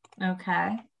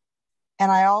 Okay.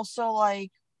 And I also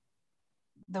like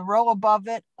the row above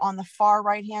it on the far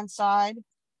right-hand side.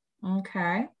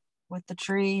 Okay. With the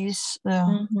trees,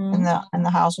 and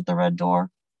the house with the red door.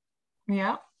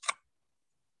 Yeah.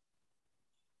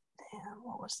 And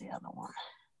what was the other one?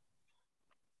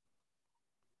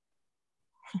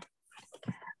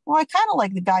 Well, I kind of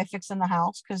like the guy fixing the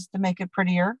house to make it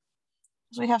prettier.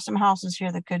 Because we have some houses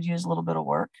here that could use a little bit of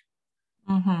work.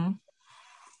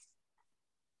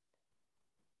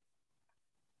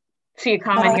 See a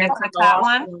comment here. Click that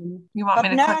one. You want me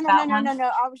to click that one?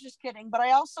 No. I was just kidding. But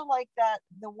I also like that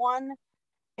the one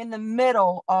in the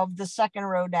middle of the second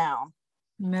row down.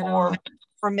 Middle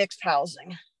for mixed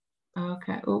housing.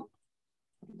 Okay. Ooh.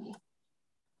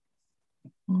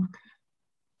 Okay.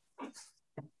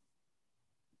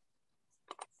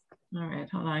 All right,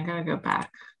 hold on. I gotta go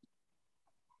back.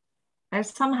 I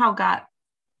somehow got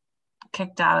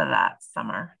kicked out of that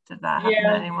summer. Did that happen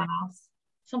to anyone else?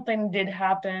 Something did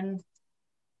happen.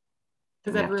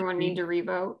 Does everyone need to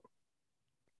revote?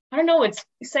 I don't know. It's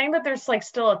saying that there's like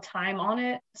still a time on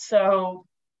it. So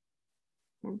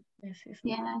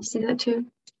yeah, I see that too.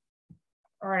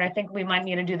 All right, I think we might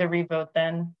need to do the revote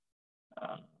then.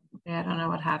 Yeah, I don't know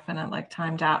what happened. It like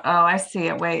timed out. Oh, I see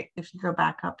it. Wait, if you go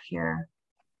back up here.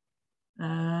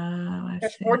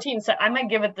 There's 14 seconds. I might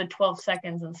give it the 12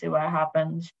 seconds and see what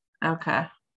happens. Okay.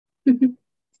 I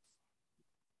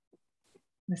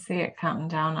see it counting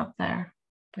down up there,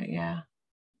 but yeah.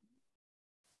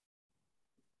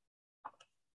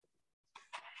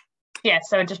 Yeah,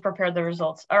 so it just prepared the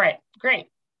results. All right, great.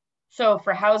 So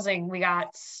for housing, we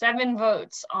got 7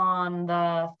 votes on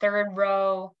the third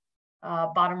row,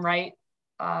 bottom right.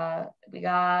 We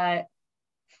got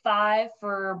 5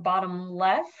 for bottom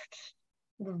left,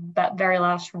 that very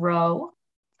last row.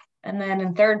 And then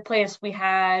in third place, we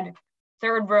had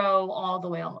third row all the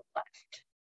way on the left.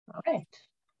 All right.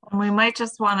 We might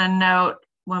just want to note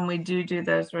when we do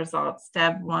those results,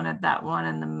 Deb wanted that one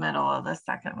in the middle of the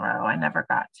second row. I never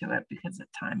got to it because it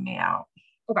timed me out.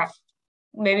 Okay.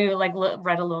 Maybe like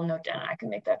write a little note down. I can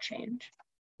make that change.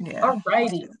 Yeah. All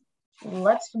righty.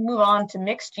 Let's move on to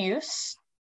mixed use.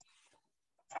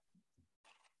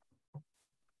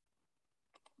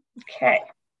 Okay.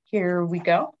 here we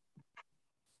go.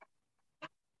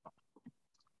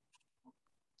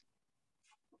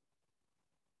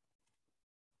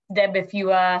 Deb, if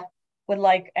you would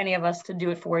like any of us to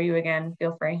do it for you again,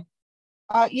 feel free.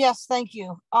 Yes, thank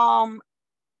you.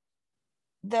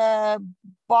 The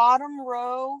bottom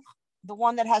row, the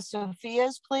one that has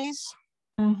Sophia's, please.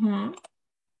 Mm-hmm.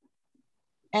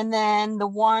 And then the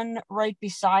one right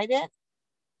beside it.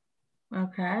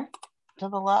 Okay. To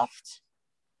the left.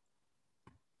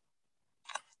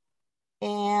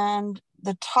 And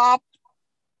the top.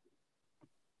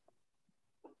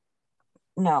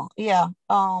 No, yeah.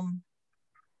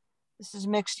 This is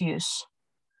mixed use.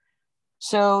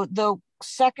 So the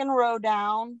second row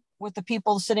down with the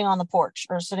people sitting on the porch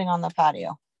or sitting on the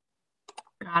patio.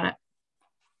 Got it.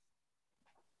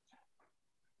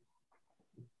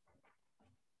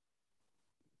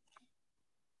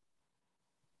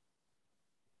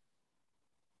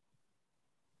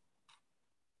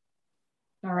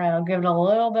 All right, I'll give it a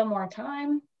little bit more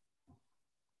time.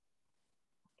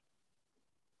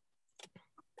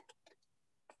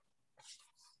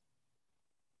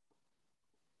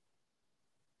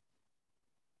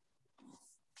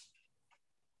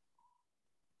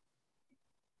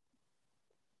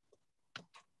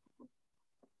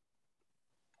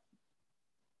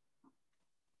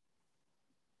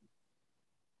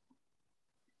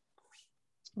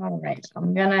 All right,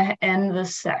 I'm gonna end the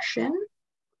session.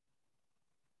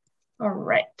 All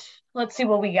right, let's see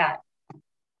what we got.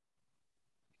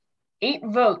 8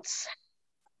 votes.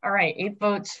 All right, 8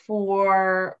 votes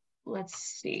for, let's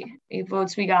see, 8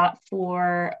 votes we got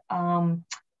for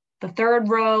the third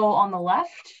row on the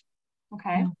left.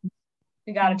 Okay,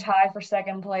 we got a tie for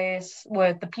second place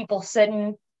with the people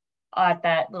sitting at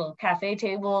that little cafe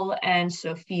table and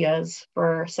Sophia's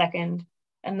for second.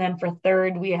 And then for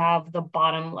third, we have the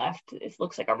bottom left. It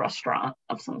looks like a restaurant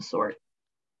of some sort.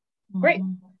 Great.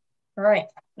 All right,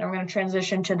 now we're going to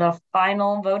transition to the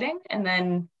final voting, and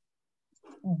then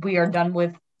we are done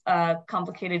with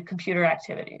complicated computer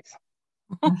activities.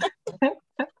 All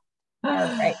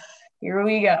right, here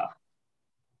we go.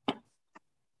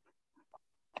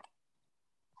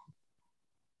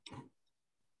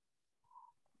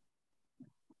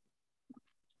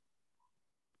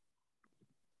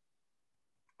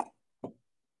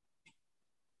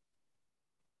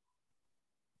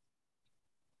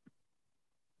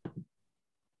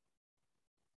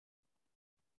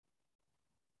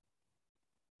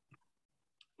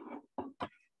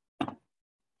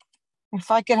 If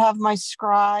I could have my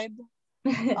scribe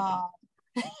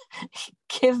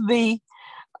give me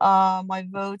my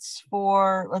votes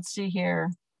for, let's see here.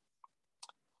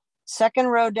 Second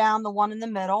row down, the one in the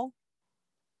middle.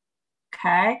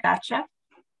 Okay, gotcha.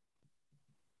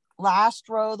 Last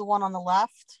row, the one on the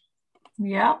left.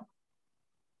 Yep.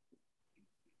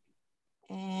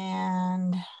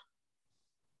 And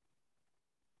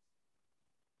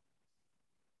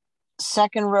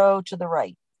second row to the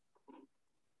right.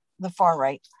 The far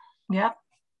right. Yep,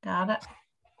 got it.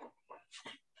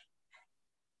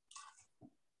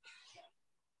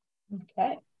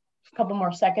 Okay, a couple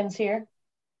more seconds here.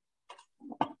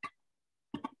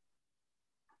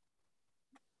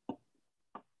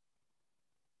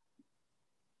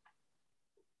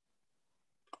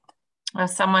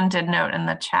 Someone did note in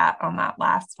the chat on that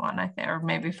last one, I think, or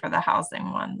maybe for the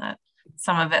housing one, that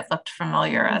some of it looked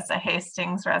familiar as a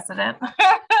Hastings resident.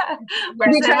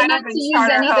 We tried not to use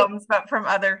any homes, but from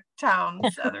other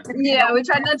towns. Yeah, we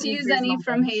tried not to use any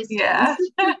from Hastings. Yeah.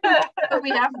 But we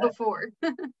have before.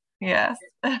 Yes.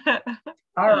 All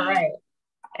right,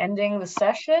 ending the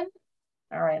session.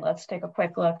 All right, let's take a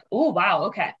quick look. Oh, wow,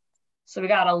 okay. So we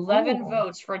got 11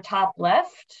 votes for top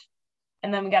left,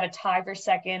 and then we got a tie for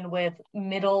second with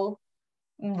middle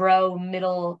row,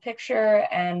 middle picture,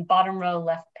 and bottom row,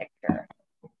 left picture.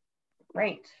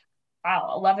 Great.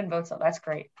 Wow, 11 votes, so that's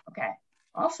great. Okay,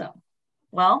 awesome.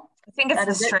 Well, I think it's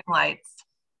the string lights.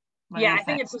 Yeah, I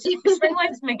think it's the string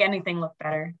lights make anything look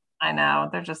better. I know,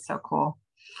 they're just so cool.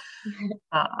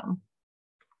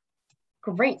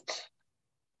 Great.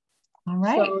 All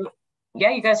right. So,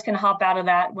 yeah, you guys can hop out of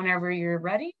that whenever you're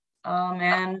ready.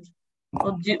 And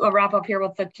we'll do a wrap up here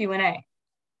with the Q&A.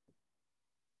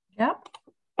 Yep.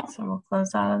 So we'll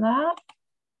close out of that.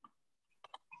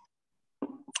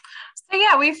 So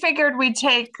yeah, we figured we'd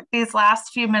take these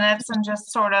last few minutes and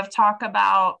just sort of talk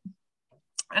about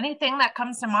anything that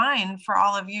comes to mind for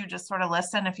all of you. Just sort of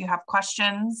listen. If you have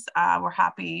questions, we're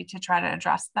happy to try to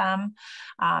address them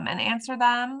and answer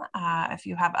them. If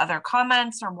you have other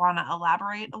comments or want to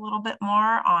elaborate a little bit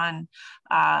more on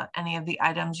any of the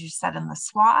items you said in the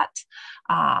SWOT,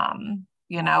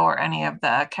 you know, or any of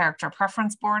the character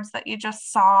preference boards that you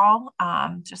just saw.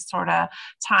 Just sort of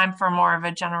time for more of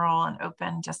a general and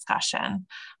open discussion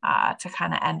to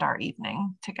kind of end our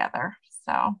evening together.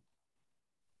 So.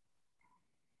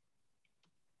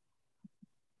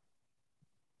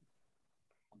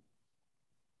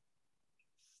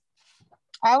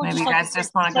 Maybe you guys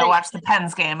just want to go watch the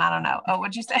Pens game. I don't know. Oh,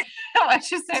 what'd you say?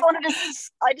 What'd you say?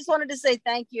 I just wanted to say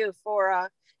thank you for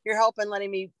your help in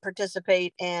letting me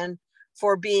participate and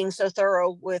for being so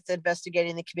thorough with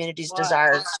investigating the community's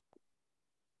desires.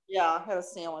 Yeah, I had a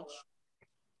sandwich.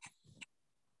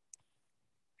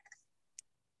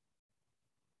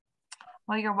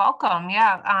 Well, you're welcome.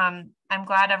 Yeah, I'm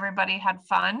glad everybody had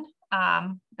fun.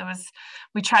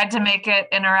 We tried to make it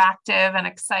interactive and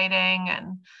exciting,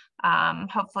 and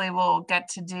hopefully we'll get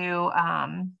to do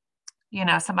you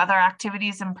know, some other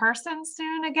activities in person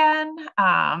soon again.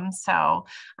 So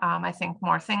I think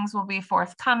more things will be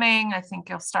forthcoming. I think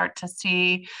you'll start to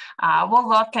see, we'll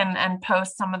look and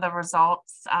post some of the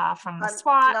results from the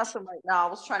SWOT. Nothing right now. I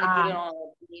was trying to get it on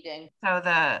a meeting.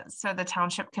 So the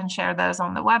township can share those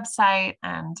on the website,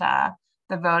 and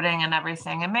the voting and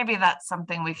everything. And maybe that's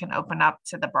something we can open up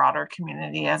to the broader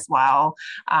community as well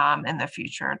in the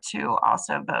future to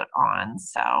also vote on.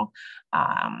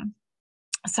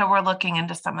 So we're looking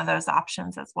into some of those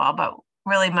options as well, but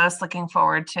really most looking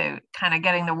forward to kind of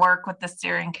getting to work with the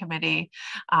steering committee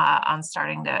on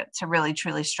starting to really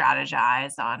truly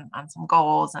strategize on some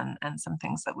goals and some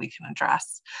things that we can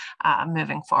address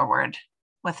moving forward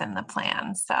within the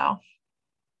plan. So are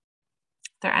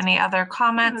there any other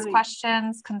comments,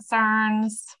 questions,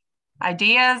 concerns,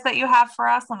 ideas that you have for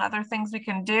us on other things we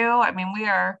can do? I mean, we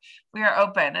are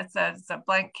open. It's a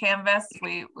blank canvas.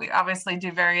 We obviously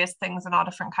do various things in all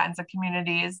different kinds of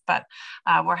communities, but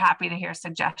we're happy to hear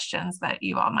suggestions that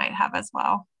you all might have as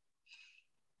well.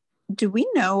 Do we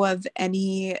know of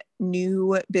any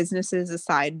new businesses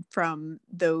aside from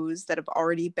those that have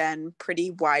already been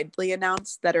pretty widely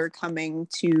announced that are coming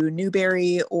to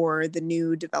Newberry or the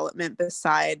new development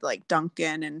beside like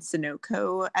Duncan and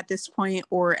Sunoco at this point,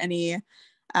 or any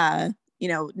you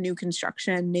know, new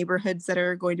construction neighborhoods that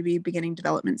are going to be beginning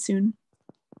development soon?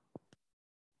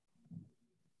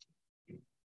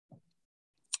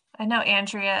 I know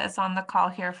Andrea is on the call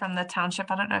here from the township.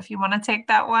 I don't know if you want to take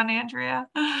that one, Andrea.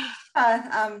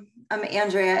 I'm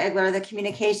Andrea Igler, the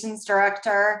communications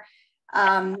director.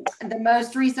 The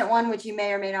most recent one, which you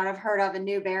may or may not have heard of in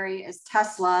Newberry, is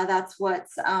Tesla. That's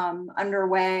what's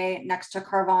underway next to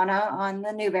Carvana on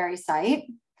the Newberry site.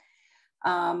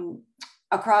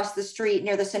 Across the street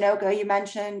near the Sunoco you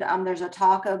mentioned, there's a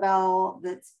Taco Bell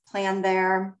that's planned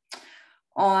there.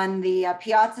 On the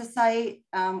Piazza site,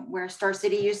 where Star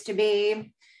City used to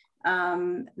be,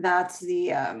 that's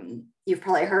the, you've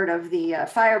probably heard of the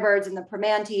Firebirds and the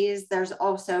Primantis. There's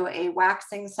also a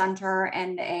waxing center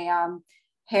and a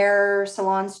hair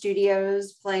salon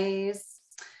studios place.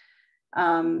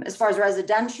 As far as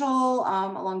residential,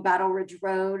 along Battle Ridge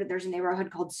Road, there's a neighborhood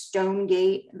called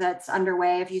Stonegate that's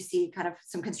underway. If you see kind of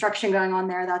some construction going on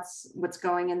there, that's what's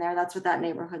going in there. That's what that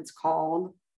neighborhood's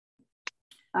called.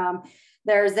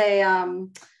 There's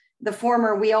the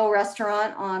former Wheel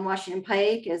restaurant on Washington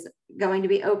Pike is going to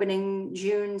be opening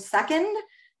June 2nd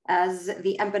as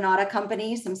the Empanada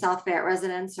Company. Some South Fayette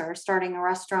residents are starting a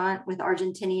restaurant with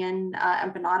Argentinian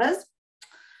empanadas.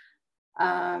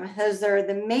 Those are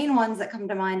the main ones that come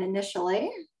to mind initially.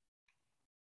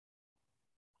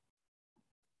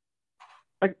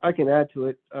 I can add to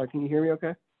it. Can you hear me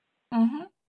okay?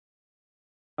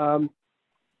 Mm-hmm.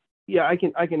 Yeah, I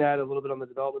can add a little bit on the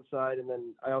development side, and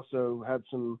then I also have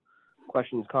some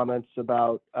questions, comments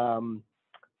about some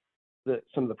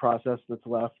of the process that's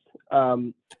left.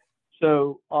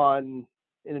 So in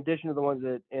addition to the ones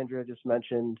that Andrea just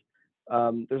mentioned,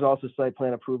 there's also site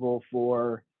plan approval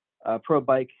for Pro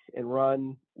Bike and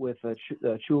Run with a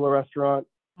Chula restaurant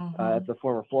at the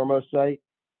former Foremost site.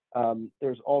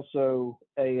 There's also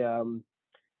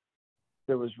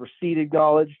there was receipt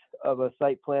acknowledged of a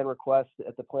site plan request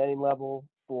at the planning level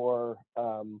for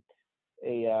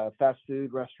a fast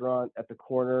food restaurant at the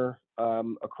corner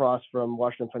across from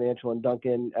Washington Financial and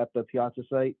Duncan at the Piazza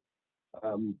site.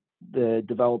 The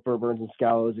developer, Burns and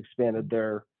Scalo, has expanded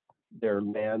their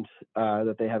land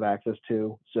that they have access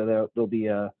to. So there'll be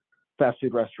a fast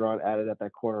food restaurant added at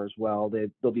that corner as well.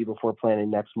 They'll be before planning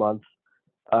next month.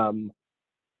 On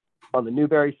the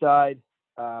Newberry side,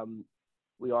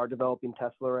 we are developing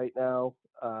Tesla right now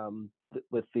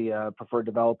with the preferred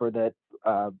developer that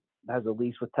has a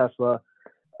lease with Tesla.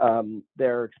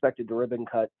 They're expected to ribbon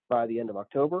cut by the end of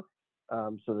October.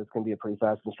 So it's going to be a pretty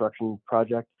fast construction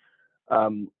project.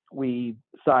 We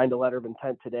signed a letter of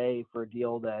intent today for a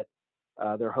deal that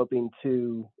they're hoping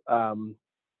to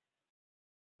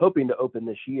open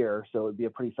this year. So it'd be a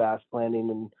pretty fast planning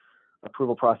and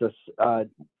approval process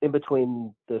in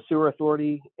between the sewer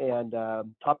authority and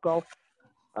Topgolf.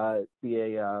 Be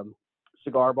a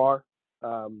cigar bar,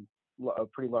 a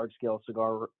pretty large scale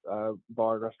cigar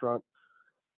bar restaurant.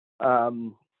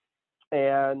 And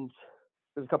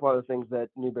there's a couple other things that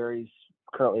Newberry's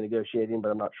currently negotiating, but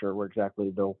I'm not sure where exactly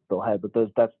they'll head. But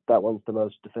that one's the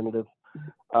most definitive.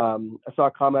 I saw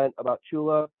a comment about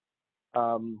Chula.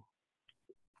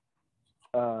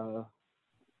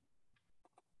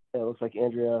 It looks like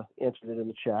Andrea answered it in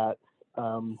the chat.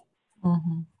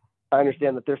 I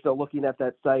understand that they're still looking at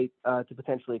that site to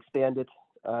potentially expand it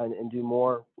and do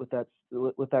more with that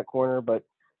corner, but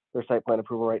their site plan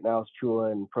approval right now is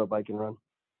Chula and Pro Bike and Run.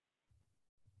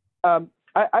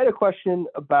 I had a question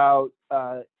about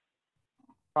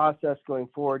process going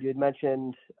forward. You had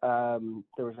mentioned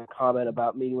there was a comment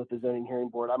about meeting with the zoning hearing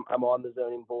board. I'm on the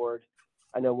zoning board.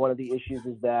 I know one of the issues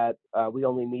is that we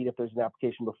only meet if there's an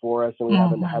application before us, and we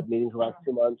haven't had meetings the last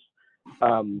 2 months.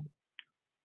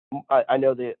 I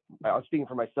know that I was speaking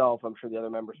for myself. I'm sure the other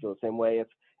members feel the same way.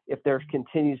 If there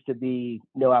continues to be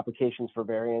no applications for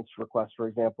variance requests, for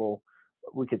example,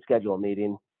 we could schedule a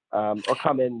meeting or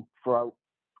come in for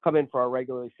our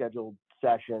regularly scheduled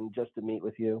session just to meet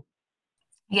with you.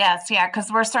 Yes, yeah,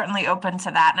 because we're certainly open to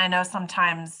that. And I know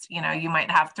sometimes, you might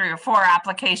have 3 or 4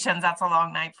 applications. That's a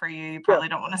long night for you. You probably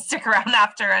don't want to stick around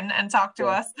after and talk to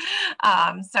us.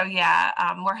 So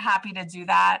yeah, we're happy to do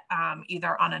that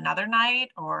either on another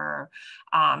night or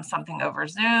something over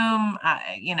Zoom,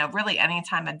 really any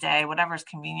time of day, whatever's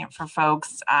convenient for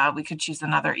folks. We could choose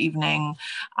another evening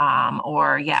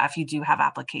or yeah, if you do have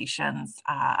applications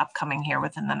upcoming here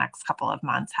within the next couple of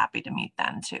months, happy to meet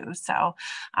then too. So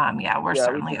we're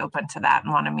certainly open to that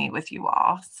and want to meet with you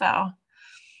all. So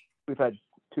we've had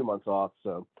 2 months off,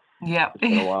 so yeah, it's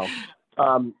been a while.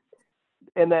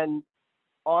 And then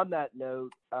on that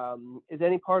note, is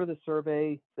any part of the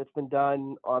survey that's been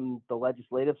done on the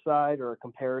legislative side or a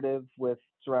comparative with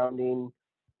surrounding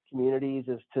communities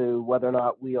as to whether or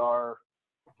not we are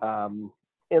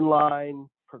in line,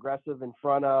 progressive, in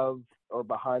front of, or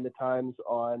behind the times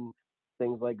on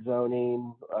things like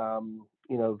zoning,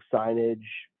 signage,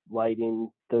 lighting,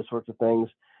 those sorts of things?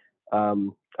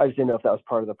 I just didn't know if that was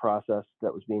part of the process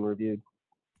that was being reviewed.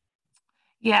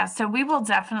 Yeah, so we will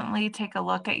definitely take a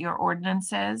look at your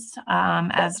ordinances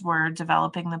as we're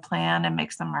developing the plan and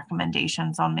make some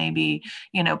recommendations on maybe,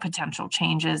 potential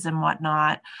changes and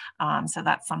whatnot. So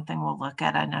that's something we'll look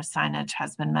at. I know signage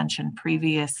has been mentioned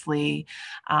previously.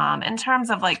 In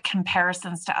terms of like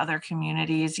comparisons to other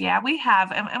communities, yeah, we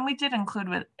have, and we did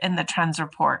include in the trends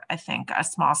report, I think, a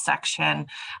small section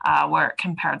where it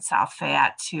compared South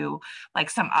Fayette to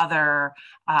like some other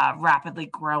rapidly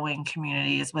growing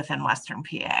communities within Western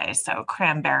PA. So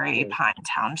Cranberry, Pine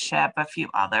Township, a few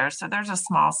others. So there's a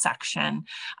small section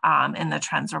in the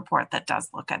trends report that does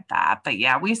look at that. But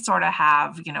yeah, we sort of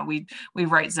have, we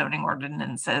write zoning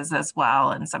ordinances as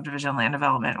well and subdivision land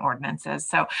development ordinances.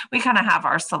 So we kind of have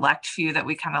our select few that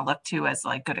we kind of look to as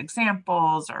like good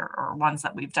examples or ones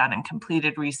that we've done and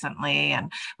completed recently. And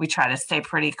we try to stay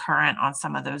pretty current on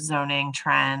some of those zoning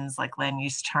trends like land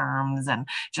use terms and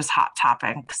just hot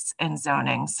topics in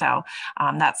zoning. So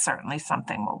that's certainly something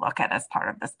we'll look at as part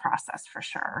of this process for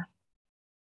sure.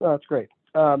 Oh, that's great.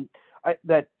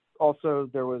 That also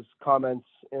there was comments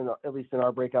at least in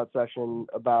our breakout session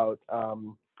about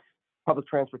public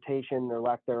transportation or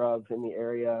lack thereof in the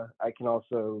area. I can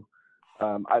also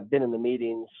I've been in the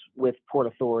meetings with Port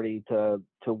Authority to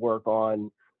work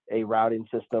on a routing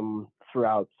system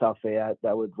throughout South Fayette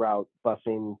that would route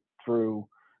busing through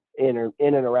in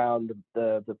and around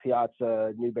the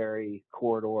Piazza Newberry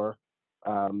corridor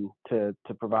to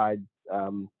provide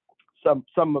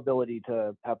some ability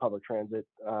to have public transit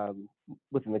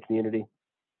within the community.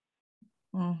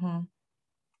 Mm-hmm.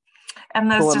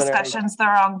 And those discussions, they're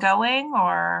ongoing,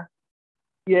 or?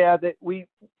 Yeah,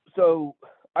 so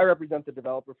I represent the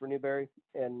developer for Newberry,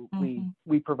 and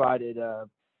we provided a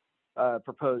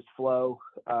proposed flow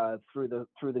through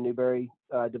the Newberry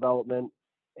development,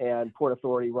 and Port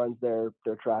Authority runs their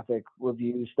traffic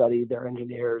review study, their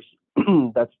engineers.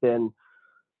 That's been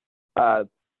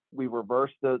we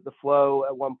reversed the flow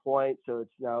at one point, so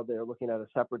it's now they're looking at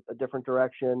a different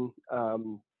direction.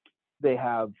 They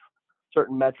have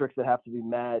certain metrics that have to be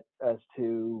met as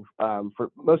to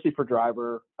mostly for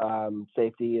driver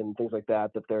safety and things like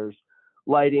that. That there's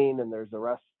lighting and there's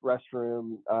a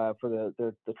restroom for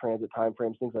the transit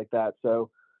timeframes, things like that. So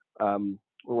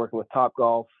we're working with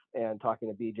Topgolf and talking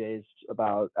to BJ's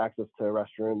about access to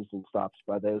restrooms and stops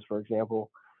by those, for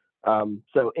example.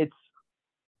 So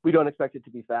we don't expect it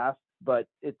to be fast, but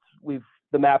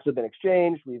the maps have been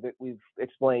exchanged. We've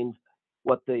explained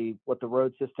what the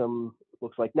road system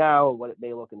looks like now, what it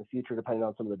may look in the future, depending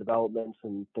on some of the developments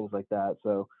and things like that.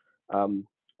 So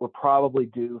we're probably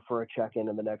due for a check-in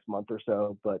in the next month or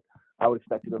so, but I would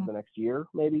expect it over the next year,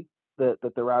 maybe, that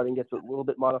the routing gets a little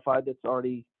bit modified. That's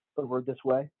already over this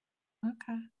way.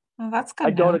 Okay, well, that's good. I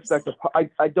don't expect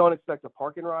a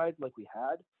park and ride like we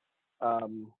had,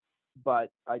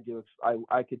 but I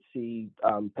could see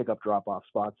pickup drop-off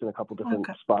spots in a couple different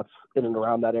spots in and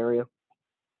around that area.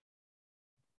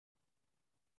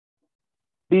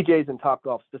 BJ's and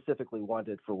Topgolf specifically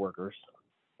wanted for workers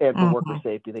and for worker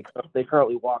safety. They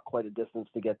currently walk quite a distance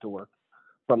to get to work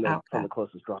from the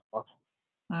closest drop-off.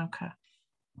 Okay.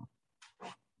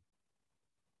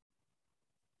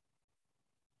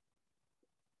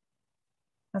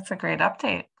 That's a great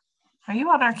update. Are you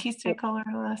on our key stakeholder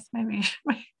list? Maybe you should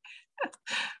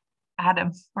add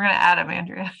him. We're going to add him,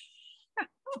 Andrea.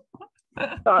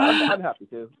 I'm happy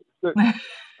to.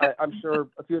 I'm sure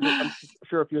a few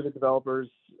of the developers.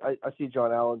 I see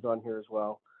John Allen's on here as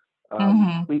well.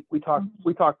 We talk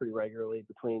pretty regularly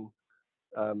between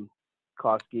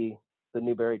Koski, the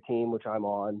Newberry team, which I'm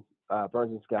on,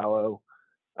 Burns and Scalo.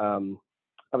 I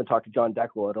haven't talked to John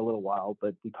Deckel in a little while,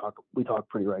 but we talk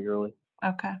pretty regularly.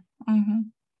 Okay.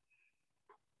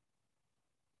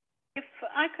 If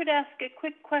I could ask a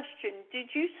quick question, did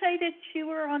you say that you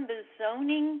were on the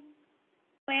zoning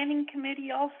planning committee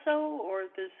also, or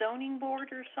the zoning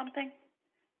board or something?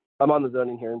 I'm on the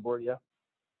zoning hearing board, yeah.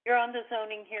 You're on the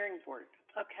zoning hearing board,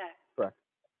 okay. Correct.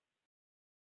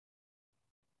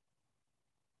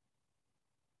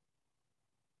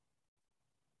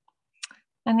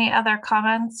 Any other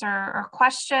comments or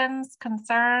questions,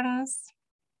 concerns?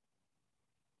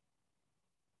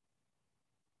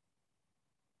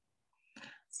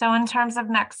 So in terms of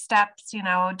next steps,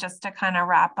 just to kind of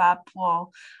wrap up,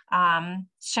 we'll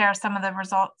share some of the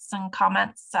results and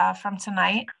comments from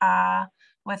tonight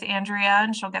with Andrea,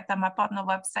 and she'll get them up on the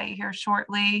website here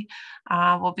shortly.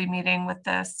 We'll be meeting with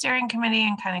the steering committee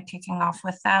and kind of kicking off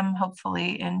with them,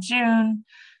 hopefully in June.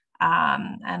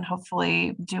 And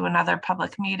hopefully do another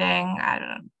public meeting,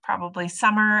 probably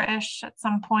summer-ish at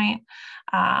some point,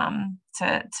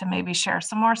 to maybe share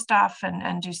some more stuff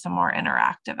and do some more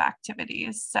interactive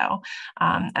activities. So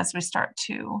as we start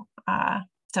to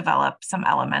develop some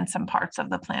elements and parts of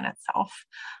the plan itself.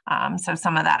 So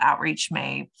some of that outreach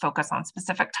may focus on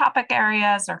specific topic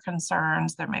areas or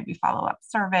concerns. There may be follow-up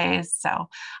surveys. So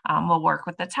we'll work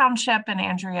with the township and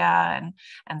Andrea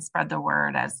and spread the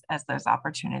word as those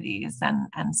opportunities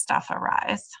and stuff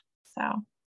arise. So,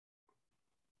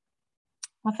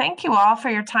 well, thank you all for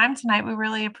your time tonight. We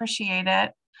really appreciate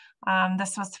it.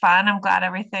 This was fun. I'm glad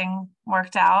everything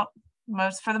worked out.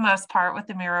 For the most part with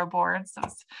the Miro boards. It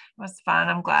was fun.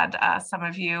 I'm glad some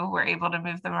of you were able to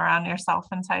move them around yourself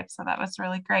and type. So that was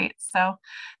really great. So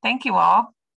thank you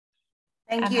all.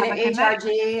 Thank you to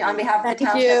HRG on behalf of the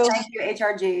township. Thank you,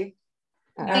 HRG.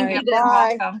 Thank you.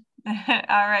 Bye. Welcome.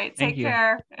 All right. Take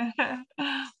care.